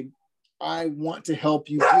and say, I want to help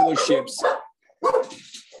you dealerships.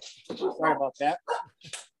 Sorry about that.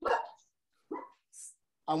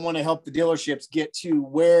 I want to help the dealerships get to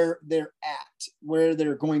where they're at, where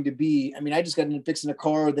they're going to be. I mean, I just got into fixing a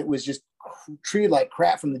car that was just treated like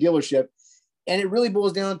crap from the dealership. And it really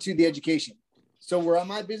boils down to the education. So where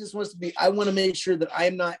my business wants to be, I want to make sure that I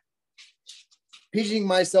am not pigeoning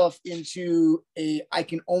myself into I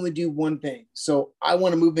can only do one thing. So I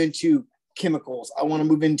want to move into chemicals. I want to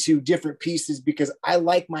move into different pieces, because I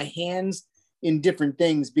like my hands in different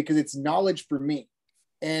things, because it's knowledge for me.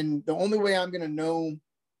 And the only way I'm going to know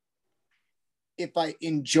if I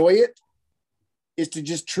enjoy it is to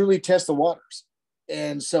just truly test the waters.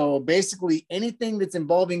 And so basically anything that's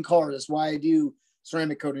involving cars, that's why I do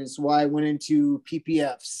ceramic coating. That's why I went into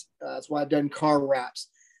PPFs. That's why I've done car wraps,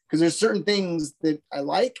 because there's certain things that I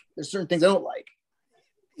like. There's certain things I don't like.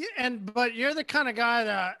 Yeah, but you're the kind of guy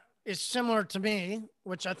that is similar to me,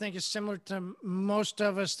 which I think is similar to most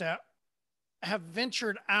of us that have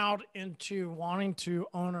ventured out into wanting to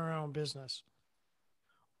own our own business.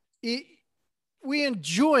 We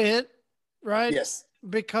enjoy it, right? Yes.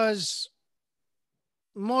 Because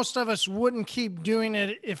most of us wouldn't keep doing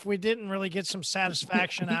it if we didn't really get some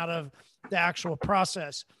satisfaction out of the actual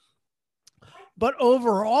process. But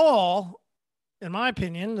overall, in my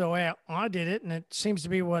opinion, the way I did it, and it seems to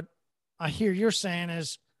be what I hear you're saying,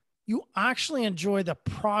 is you actually enjoy the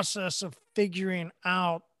process of figuring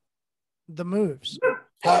out the moves.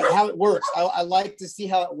 How it works. I like to see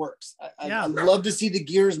how it works. I love to see the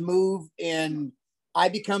gears move, and I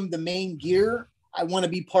become the main gear. I want to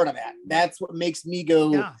be part of that. That's what makes me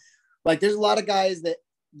go. Yeah. Like, there's a lot of guys that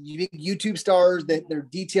YouTube stars that they're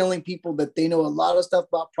detailing people that they know a lot of stuff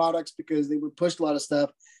about products because they would push a lot of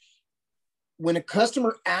stuff. When a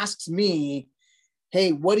customer asks me,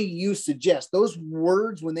 hey, what do you suggest? Those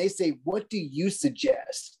words, when they say, what do you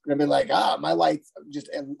suggest? I'm be like, my lights just,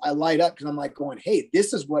 and I light up because I'm like going, hey,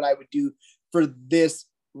 this is what I would do for this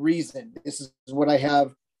reason. This is what I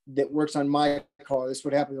have that works on my car. This is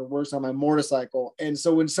what happens that works on my motorcycle. And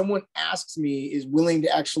so when someone asks me, is willing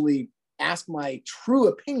to actually ask my true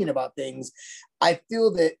opinion about things, I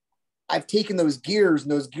feel that I've taken those gears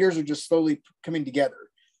and those gears are just slowly coming together.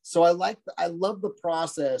 So I love the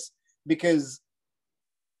process, because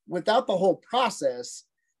without the whole process,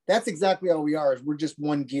 that's exactly all we are, is we're just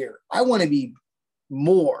one gear. I want to be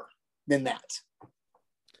more than that.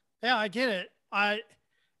 Yeah, I get it. I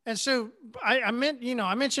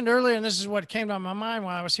mentioned earlier, and this is what came to my mind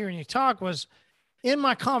while I was hearing you talk, was in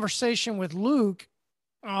my conversation with Luke,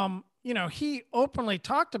 he openly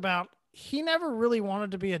talked about he never really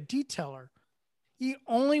wanted to be a detailer. He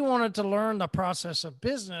only wanted to learn the process of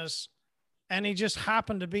business, and he just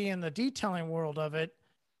happened to be in the detailing world of it.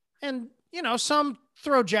 And, some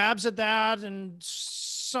throw jabs at that, and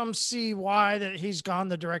some see why that he's gone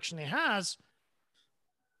the direction he has.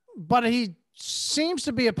 But he seems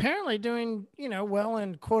to be apparently doing, well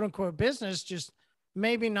in quote unquote business, just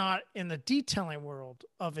maybe not in the detailing world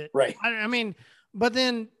of it. Right. But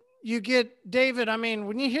then you get David.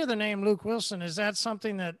 When you hear the name Luke Wilson, is that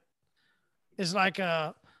something that is like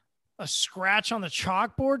a scratch on the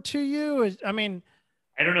chalkboard to you? I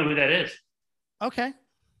don't know who that is. Okay.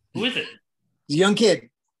 Who is it? He's a young kid.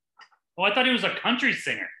 Oh, I thought he was a country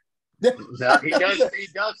singer. No, he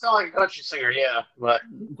does sound like a country singer, yeah. But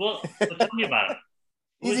well, tell me about it.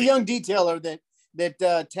 He's a young detailer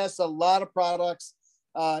that tests a lot of products,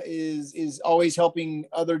 is always helping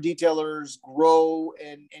other detailers grow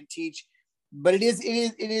and teach. But it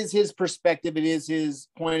is his perspective. It is his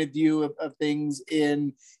point of view of things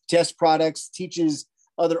in test products, teaches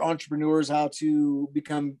other entrepreneurs how to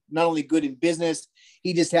become not only good in business.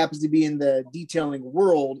 He just happens to be in the detailing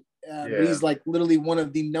world. But he's like literally one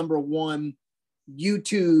of the number one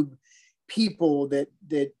YouTube people that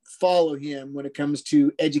follow him when it comes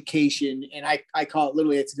to education. And I call it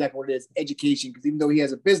literally, it's exactly what it is, education. Because even though he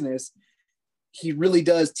has a business, he really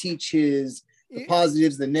does teach the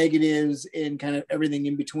positives, the negatives, and kind of everything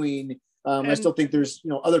in between. I still think there's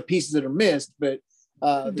other pieces that are missed, but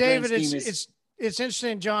David, it's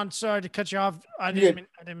interesting, John. Sorry to cut you off. I didn't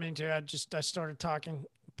mean to. I started talking.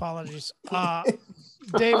 Apologies.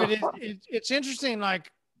 David, it's interesting,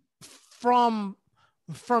 like from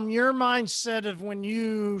your mindset of when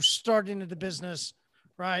you started into the business,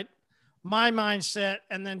 right? My mindset,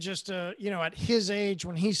 and then just at his age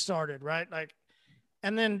when he started, right? Like,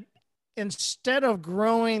 and then instead of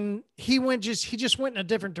growing, he just went in a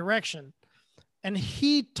different direction. And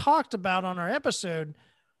he talked about on our episode,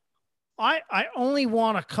 I only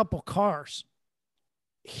want a couple cars.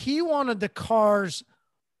 He wanted the cars,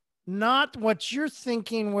 not what you're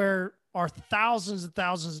thinking where are thousands and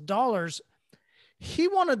thousands of dollars. He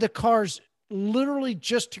wanted the cars literally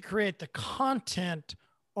just to create the content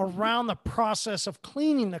around the process of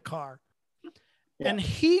cleaning the car. Yeah. And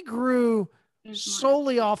he grew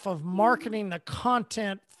solely off of marketing the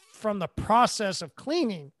content from the process of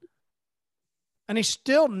cleaning. And he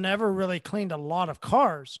still never really cleaned a lot of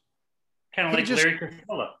cars. Kind of like Larry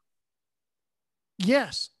Casella.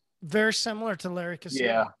 Yes. Very similar to Larry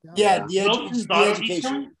Casella. Yeah. The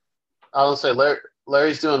education. I will say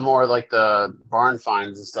Larry's doing more like the barn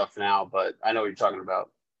finds and stuff now, but I know what you're talking about.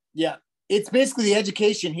 Yeah. It's basically the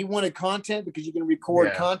education. He wanted content because you can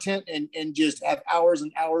record content and just have hours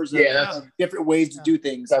and hours of different ways to do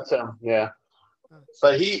things. That's him. Yeah.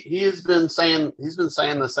 But he has been saying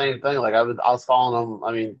the same thing. Like I was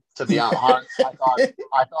following him. To be honest, I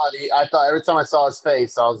thought every time I saw his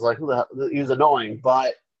face, I was like, who the hell? He was annoying.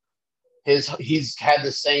 But he's had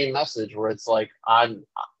the same message where it's like I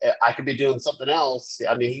could be doing something else.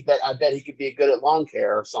 I bet he could be good at lawn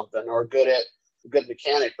care or something, or good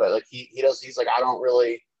mechanic. But like he's like, I don't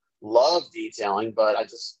really love detailing, but I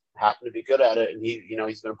just happen to be good at it. And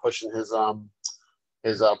he's been pushing his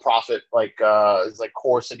profit his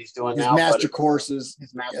course that he's doing now, master courses,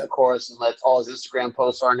 his master course, and that's all his Instagram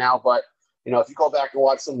posts are now. But if you go back and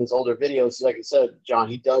watch some of his older videos, like I said, John,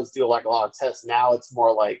 he does do like a lot of tests. Now it's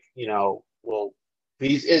more like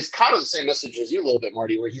it's kind of the same message as you a little bit,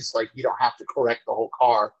 Marty, where he's like, you don't have to correct the whole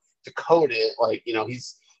car to code it. Like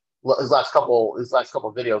his last couple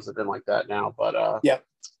videos have been like that now. But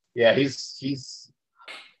he's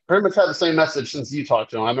pretty much had the same message since you talked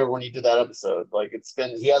to him. I remember when you did that episode. Like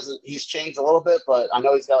he's changed a little bit, but I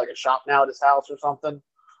know he's got like a shop now at his house or something.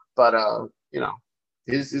 But you know,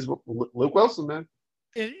 he's Luke Wilson, man.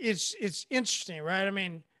 It's interesting, right? I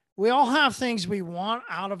mean, we all have things we want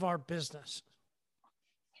out of our business.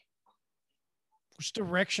 Which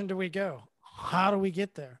direction do we go? How do we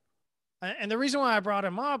get there? And the reason why I brought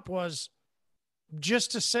him up was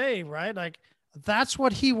just to say, right, like that's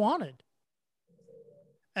what he wanted.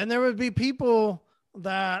 And there would be people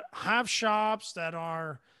that have shops that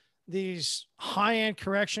are these high-end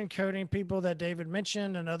correction coating people that David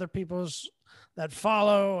mentioned, and other people's that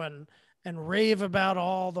follow and rave about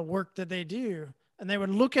all the work that they do. And they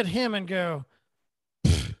would look at him and go,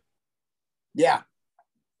 yeah.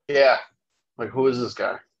 Like, who is this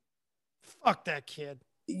guy? Fuck that kid.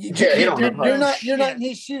 You're not in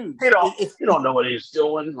his shoes. You don't know what he's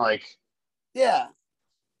doing. Like, yeah,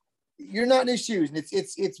 you're not in his shoes, and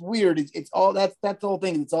it's weird. It's all that's the whole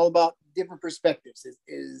thing. It's all about different perspectives.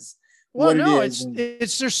 Is well, no, it's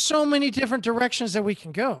there's so many different directions that we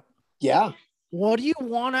can go. Yeah. What do you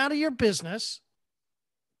want out of your business?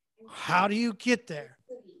 How do you get there?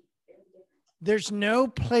 There's no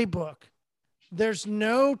playbook. There's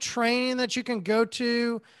no training that you can go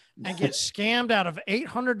to and get scammed out of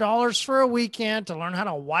 $800 for a weekend to learn how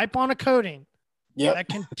to wipe on a coating. Yeah, that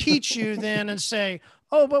can teach you then and say,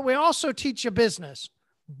 oh, but we also teach you business.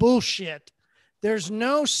 Bullshit. There's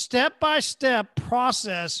no step-by-step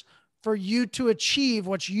process for you to achieve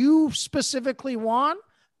what you specifically want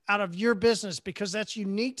out of your business, because that's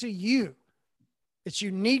unique to you. It's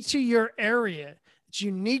unique to your area. It's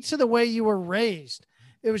unique to the way you were raised.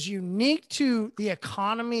 It was unique to the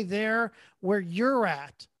economy there where you're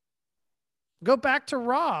at. Go back to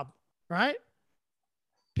Rob, right?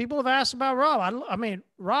 People have asked about Rob. I mean,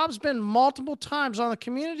 Rob's been multiple times on the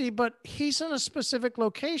community, but he's in a specific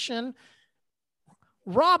location.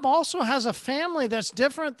 Rob also has a family that's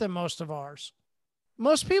different than most of ours.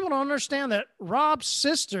 Most people don't understand that Rob's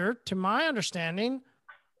sister, to my understanding,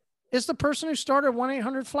 is the person who started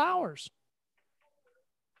 1-800-Flowers.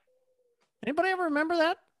 Anybody ever remember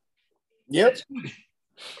that? Yep.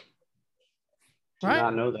 Right? Did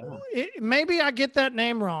not know that. Maybe I get that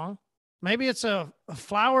name wrong. Maybe it's a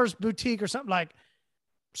flowers boutique or something like.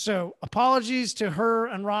 So apologies to her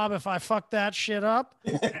and Rob if I fucked that shit up.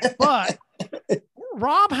 But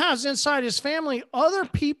Rob has inside his family other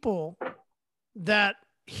people that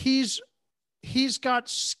he's got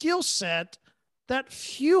skill set that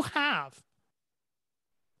few have.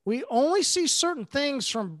 We only see certain things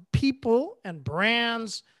from people and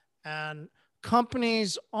brands and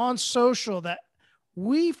companies on social that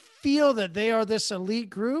we feel that they are this elite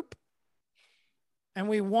group and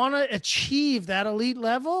we want to achieve that elite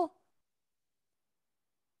level.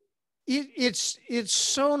 It's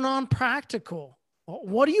so non-practical.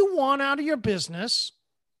 What do you want out of your business?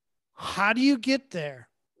 How do you get there?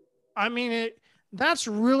 I mean, that's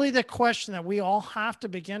really the question that we all have to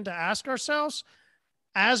begin to ask ourselves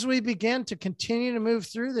as we begin to continue to move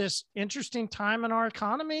through this interesting time in our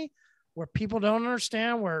economy where people don't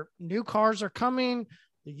understand where new cars are coming,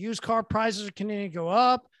 the used car prices are continuing to go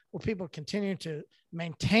up, where people continue to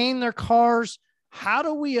maintain their cars. How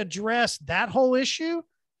do we address that whole issue?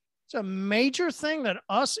 It's a major thing that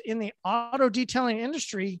us in the auto detailing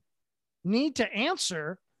industry need to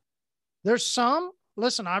answer. There's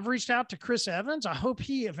listen, I've reached out to Chris Evans. I hope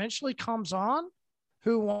he eventually comes on,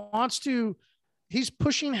 who wants to, he's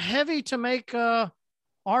pushing heavy to make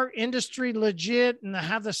our industry legit and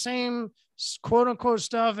have the same quote unquote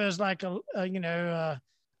stuff as like,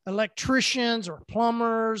 electricians or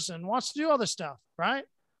plumbers, and wants to do all this stuff, right?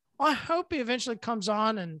 Well, I hope he eventually comes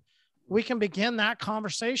on and we can begin that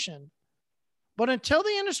conversation. But until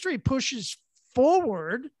the industry pushes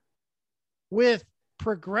forward with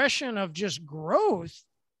progression of just growth,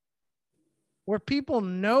 where people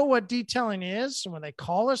know what detailing is, and when they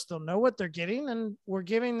call us, they'll know what they're getting, and we're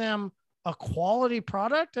giving them a quality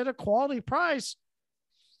product at a quality price.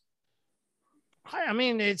 I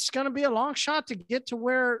mean, it's going to be a long shot to get to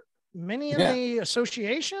where many in the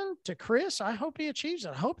association, to Chris, I hope he achieves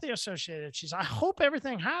it. I hope the associated achieves. I hope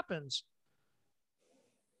everything happens.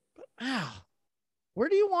 But where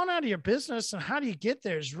do you want out of your business and how do you get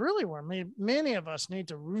there is really where many of us need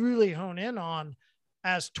to really hone in on.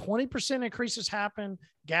 As 20% increases happen,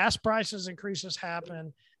 gas prices increases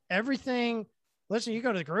happen, everything. Listen, you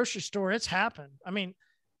go to the grocery store, it's happened. I mean,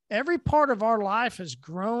 every part of our life has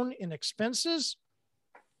grown in expenses.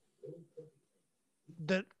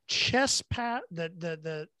 The chess pat,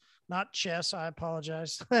 not chess, I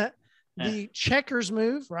apologize. The checkers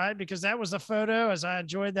move, right? Because that was the photo as I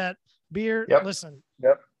enjoyed that beer. Yep. Listen,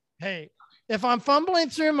 Yep. Hey, If I'm fumbling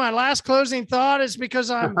through my last closing thought, it's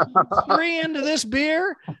because I'm 3 into this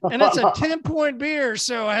beer and it's a 10-point beer.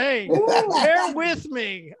 So, hey, bear with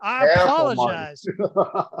me. I apologize.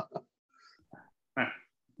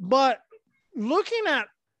 But looking at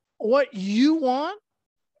what you want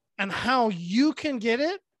and how you can get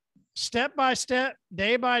it step by step,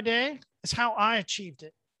 day by day, is how I achieved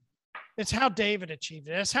it. It's how David achieved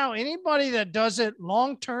it. It's how anybody that does it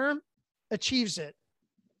long term achieves it.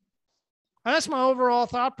 And that's my overall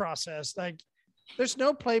thought process. Like, there's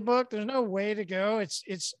no playbook. There's no way to go.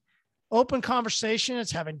 It's open conversation.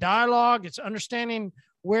 It's having dialogue. It's understanding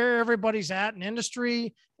where everybody's at in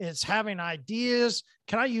industry. It's having ideas.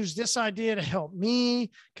 Can I use this idea to help me?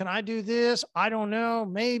 Can I do this? I don't know.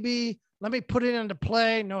 Maybe. Let me put it into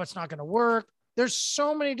play. No, it's not going to work. There's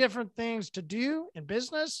so many different things to do in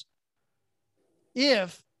business.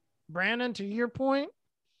 If, Brandon, to your point,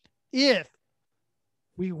 if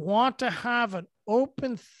we want to have an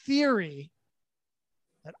open theory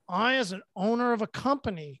that I, as an owner of a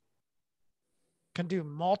company, can do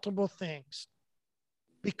multiple things,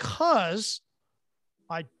 because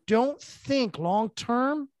I don't think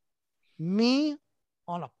long-term, me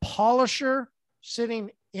on a polisher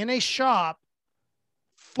sitting in a shop,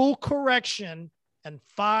 full correction and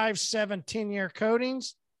 5, 7, 10-year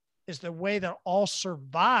coatings is the way that I'll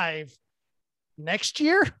survive next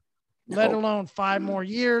year. Let alone 5 more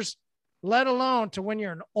years, let alone to when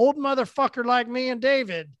you're an old motherfucker like me and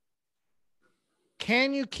David.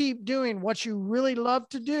 Can you keep doing what you really love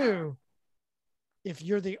to do if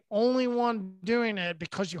you're the only one doing it,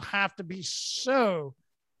 because you have to be so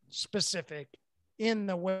specific in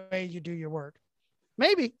the way you do your work?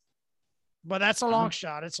 Maybe, but that's a long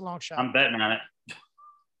shot. It's a long shot. I'm betting on it.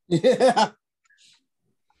 Yeah.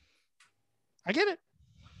 I get it.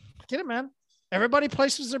 I get it, man. Everybody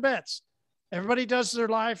places their bets. Everybody does their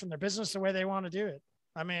life and their business the way they want to do it.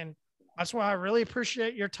 I mean, that's why I really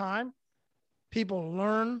appreciate your time. People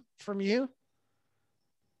learn from you.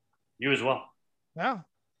 You as well. Yeah,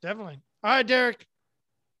 definitely. All right, Derek.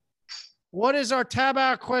 What is our tab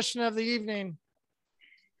out question of the evening?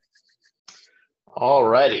 All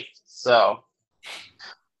righty. So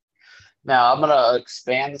now I'm going to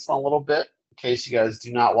expand this one a little bit in case you guys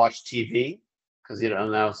do not watch TV. Because you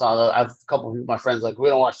don't know, so I have a couple of my friends like, we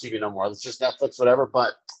don't watch TV no more. It's just Netflix, whatever.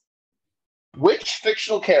 But which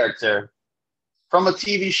fictional character from a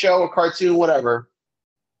TV show, a cartoon, whatever,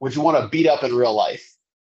 would you want to beat up in real life?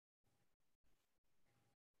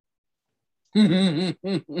 Well,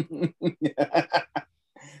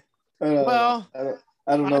 I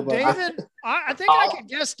don't know about David. I think I could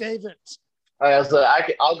guess David's.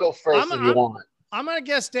 I'll go first if you want. I'm going to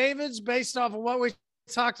guess David's based off of what we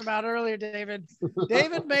talked about earlier, David.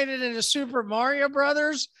 David made it into Super Mario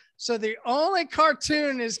Brothers, so the only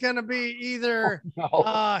cartoon is going to be either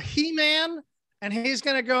He-Man, and he's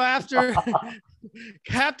going to go after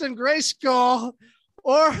Captain Grayskull,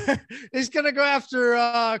 or he's going to go after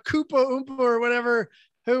Koopa Oompa or whatever,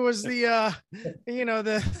 who was the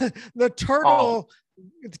the turtle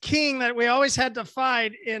king that we always had to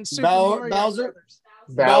fight in Super Mario Bowser.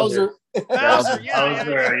 Bowser. Bowser, Yeah.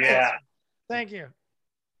 yeah. Thank you.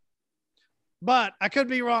 But I could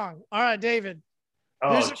be wrong. All right, David.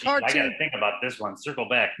 Oh, Here's a geez, I got cartoon. to think about this one. Circle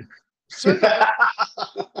back. Circle back.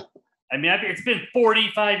 I mean, it's been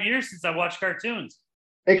 45 years since I watched cartoons.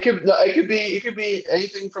 It could be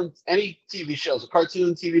anything from any TV shows, a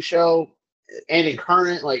cartoon, TV show, anything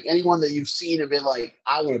current, like anyone that you've seen and been like,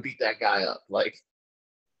 I want to beat that guy up. Like,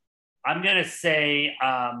 I'm gonna say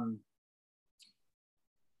from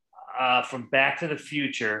Back to the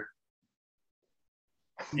Future,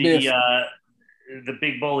 the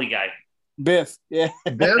big bully guy. Biff. Yeah.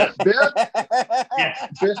 Biff. Yeah,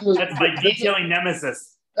 Biff was, that's my detailing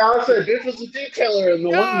nemesis. I was saying Biff was the detailer in the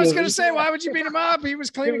one. I was movie. going to say, why would you beat him up? He was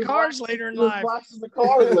cleaning cars later in He was life. washing the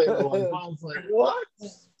cars later on. I was like, what?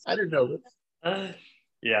 I didn't know this.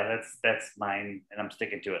 Yeah, that's mine, and I'm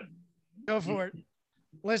sticking to it. Go for it.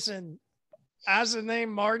 Listen, as the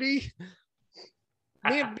name Marty,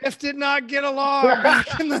 me and Biff did not get along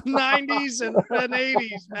back in the 90s and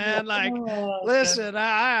 80s, man. Like, listen,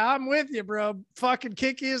 I'm with you, bro. Fucking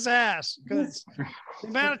kick his ass. Because the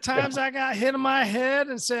amount of times I got hit in my head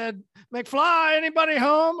and said, McFly, anybody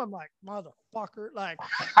home? I'm like, motherfucker. Like,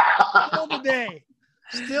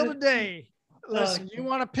 still today. Listen, you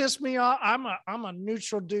want to piss me off? I'm a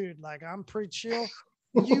neutral dude. Like, I'm pretty chill.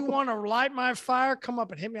 You want to light my fire? Come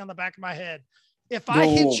up and hit me on the back of my head. If I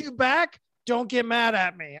hit you back, don't get mad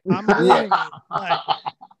at me. I'm warning you. Like,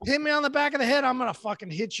 hit me on the back of the head, I'm gonna fucking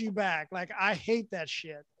hit you back. Like, I hate that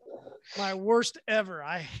shit. My worst ever.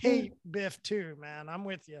 I hate Biff too, man. I'm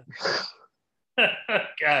with you.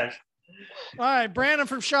 Gosh. All right, Brandon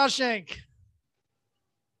from Shawshank.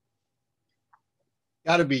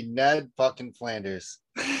 Got to be Ned fucking Flanders.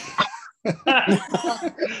 That's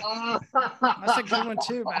a good one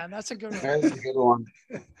too, man. That's a good one. That's a good one.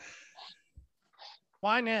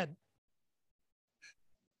 Why Ned?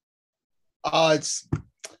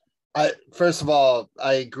 First of all,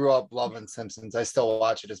 I grew up loving Simpsons. I still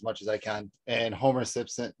watch it as much as I can, and Homer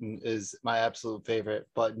Simpson is my absolute favorite.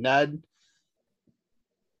 But Ned,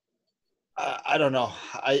 I don't know.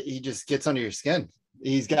 He just gets under your skin.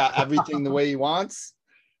 He's got everything the way he wants.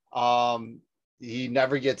 He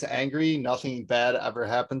never gets angry. Nothing bad ever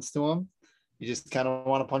happens to him. You just kind of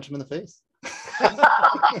want to punch him in the face.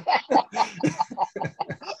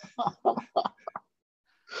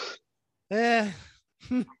 Yeah.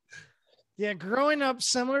 Yeah, growing up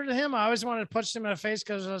similar to him, I always wanted to punch him in the face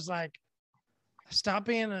because I was like, stop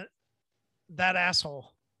being that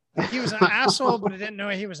asshole. Like, he was an asshole, but I didn't know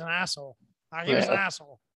he was an asshole. He was an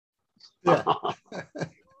asshole. Yeah.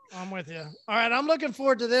 I'm with you. All right, I'm looking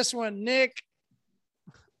forward to this one. Nick,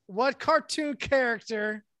 what cartoon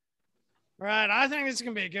character? All right, I think this is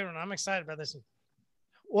going to be a good one. I'm excited about this one.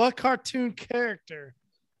 What cartoon character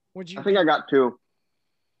would you? I think I got two.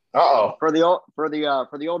 Uh-oh. For the old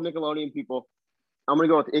Nickelodeon people, I'm gonna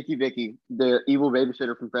go with Icky Vicky, the evil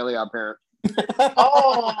babysitter from Fairly Odd Parents.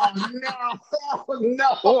 Oh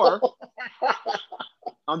no! Or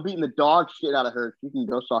I'm beating the dog shit out of her. She can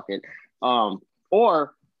go suck it.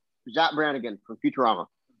 Or Zach Brannigan from Futurama.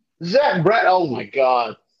 Zach Brett. Oh my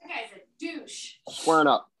god. That guy's a douche. Squaring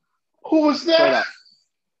up. Who was Straight that? up.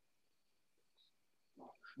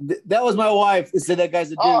 That was my wife that said that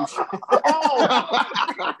guy's a douche.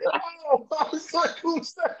 I was like, who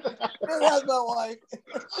said that? That was my wife.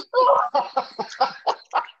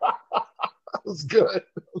 That was good.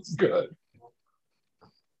 That was good.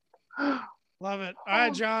 Love it. All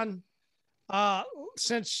right, John.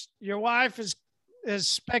 Since your wife is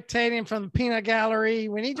spectating from the peanut gallery,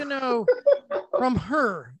 we need to know from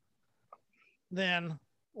her then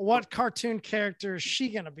what cartoon character is she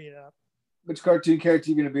gonna beat up? Which cartoon character are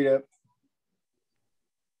you going to beat up?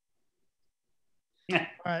 All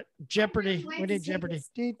right, Jeopardy. We need Jeopardy.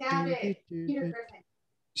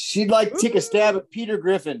 She'd like to take a stab at Peter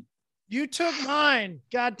Griffin. You took mine.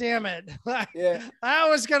 God damn it. Yeah. That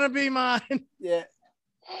was going to be mine. Yeah.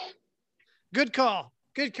 Good call.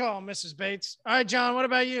 Good call, Mrs. Bates. All right, John, what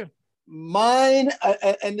about you? Mine,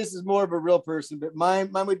 and this is more of a real person, but mine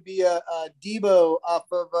would be Debo off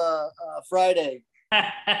of Friday.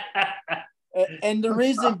 And the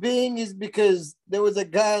reason being is because there was a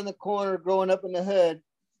guy in the corner growing up in the hood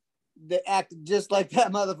that acted just like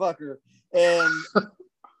that motherfucker. And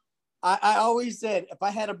I always said, if I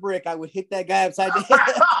had a brick, I would hit that guy upside the head.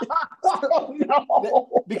 Oh,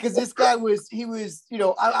 no. Because this guy he was,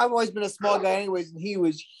 I've always been a small guy anyways, and he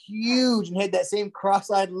was huge and had that same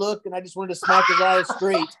cross-eyed look, and I just wanted to smack his eyes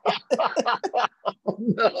straight. Oh,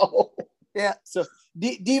 no. Yeah, so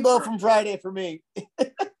Debo from Friday for me.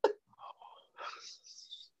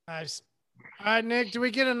 Nice. All right, Nick, do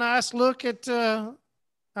we get a nice look at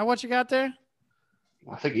what you got there?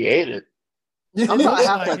 I think he ate it. I'm not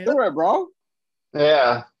halfway through it, bro.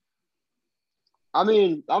 Yeah. I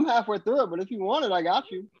mean, I'm halfway through it, but if you want it, I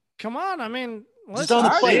got you. Come on. I mean, Just on the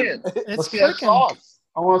plate. It's Let's see that clicking. sauce.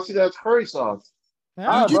 I want to see that curry sauce.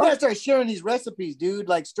 Yeah. You gotta start sharing these recipes, dude.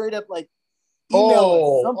 Like straight up, like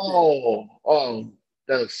email us something.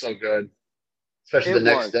 That looks so good. Especially It the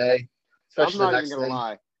next was. day. Especially I'm the not next even gonna day.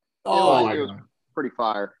 lie. Oh, my It was God. pretty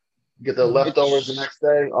fire. Get the leftovers the next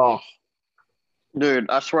day. Oh, Dude,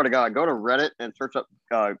 I swear to God, go to Reddit and search up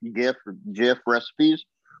GIF recipes.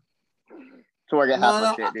 So I get half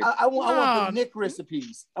my shit, dude. I want the No. Nick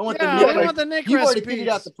recipes. I want Yeah, the we Nick. want the Nick You've already recipes. figured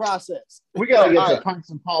out the process. we gotta get All to right. Pints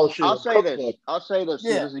and Polishing. I'll say this. Since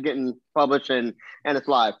Yeah. this is getting published and it's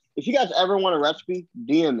live. If you guys ever want a recipe,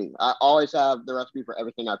 DM me. I always have the recipe for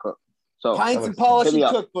everything I cook. So Pints and hit Polishing me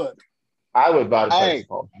up. cookbook. I would buy the Hey.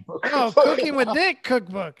 Pints and Polishing. Oh, Cooking with Nick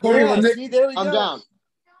cookbook. Yeah, see, there we I'm go. down.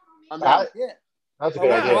 I'm That- down. Yeah. That's a My good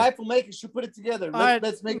wife- idea. my wife will make it. She'll put it together. All right,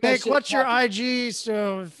 Let's make that Nick, shit what's your happen. IG?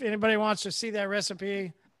 So if anybody wants to see that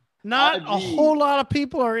recipe, not a IG. whole lot of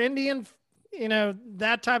people are Indian,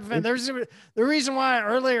 that type of thing. There's the reason why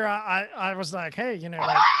earlier I was like, hey,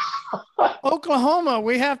 like Oklahoma,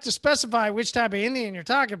 we have to specify which type of Indian you're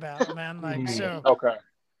talking about, man. Like, so, Okay.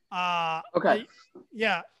 Okay.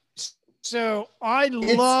 yeah. So I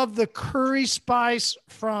love the curry spice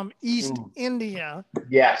from East India.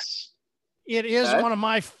 Yes. It is Okay. one of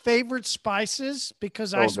my favorite spices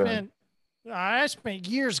because I spent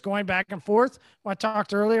years going back and forth. I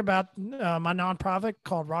talked earlier about my nonprofit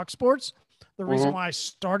called Rock Sports. the reason why I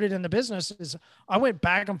started in the business is I went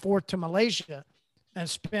back and forth to Malaysia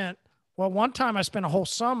and one time I spent a whole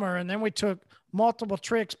summer, and then we took multiple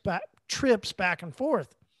trips back and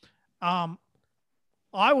forth. I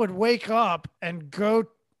would wake up and go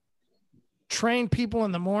train people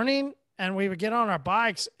in the morning, and we would get on our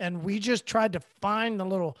bikes, and we just tried to find the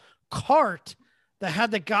little cart that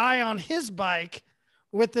had the guy on his bike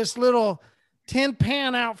with this little tin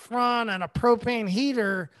pan out front and a propane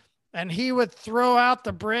heater, and he would throw out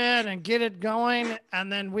the bread and get it going.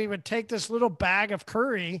 And then we would take this little bag of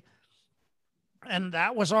curry, and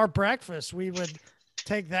that was our breakfast. We would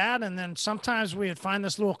take that, and then sometimes we would find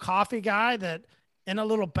this little coffee guy that in a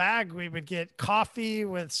little bag, we would get coffee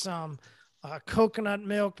with some coconut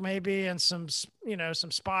milk maybe, and some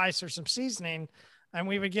spice or some seasoning. And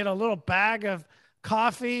we would get a little bag of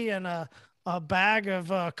coffee and a bag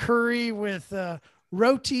of curry with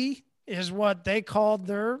roti is what they called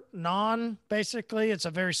their naan. Basically, it's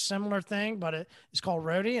a very similar thing, but it's called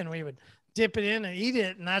roti, and we would dip it in and eat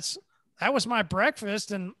it. And that was my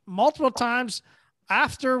breakfast. And multiple times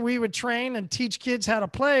after we would train and teach kids how to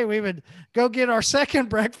play, we would go get our second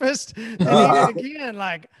breakfast and eat it again.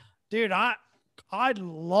 Like, dude, I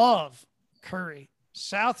love curry.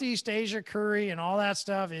 Southeast Asia curry and all that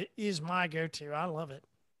stuff, it is my go-to. I love it.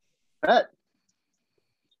 Bet.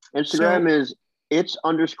 Instagram is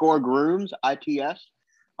its_grooms,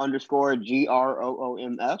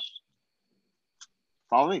 ITS_GROOMS.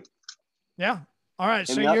 Follow me. Yeah. All right.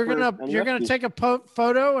 So you're gonna take a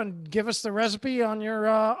photo and give us the recipe on your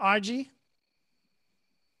IG.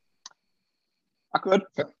 I could.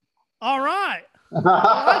 All right.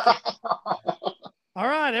 All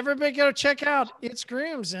right, everybody go check out It's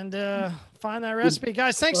Grooms and find that recipe.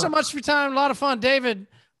 Guys, thanks so much for your time. A lot of fun. David,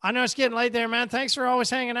 I know it's getting late there, man. Thanks for always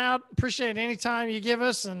hanging out. Appreciate any time you give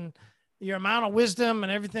us and your amount of wisdom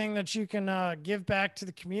and everything that you can give back to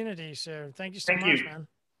the community. So thank you so much, man.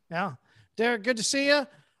 Yeah. Derek, good to see you.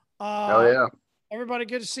 Oh, yeah. Everybody,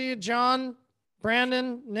 good to see you. John,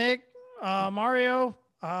 Brandon, Nick, Mario.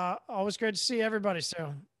 Always great to see everybody.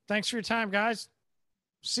 So thanks for your time, guys.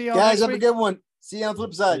 See you all guys. next Have week. a good one. See you on the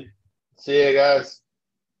flip side. See you guys.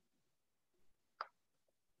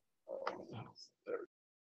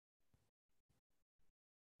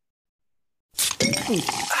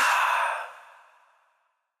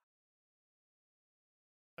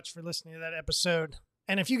 Much for listening to that episode.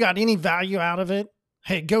 And if you got any value out of it,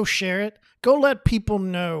 hey, go share it. Go let people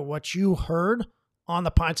know what you heard on the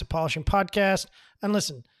Pints of Polishing podcast. And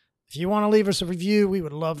listen, if you want to leave us a review, we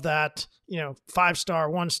would love that. 5-star,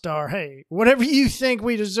 1-star. Hey, whatever you think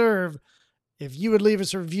we deserve, if you would leave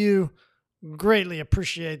us a review, greatly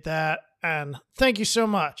appreciate that. And thank you so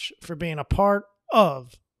much for being a part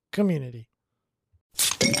of community.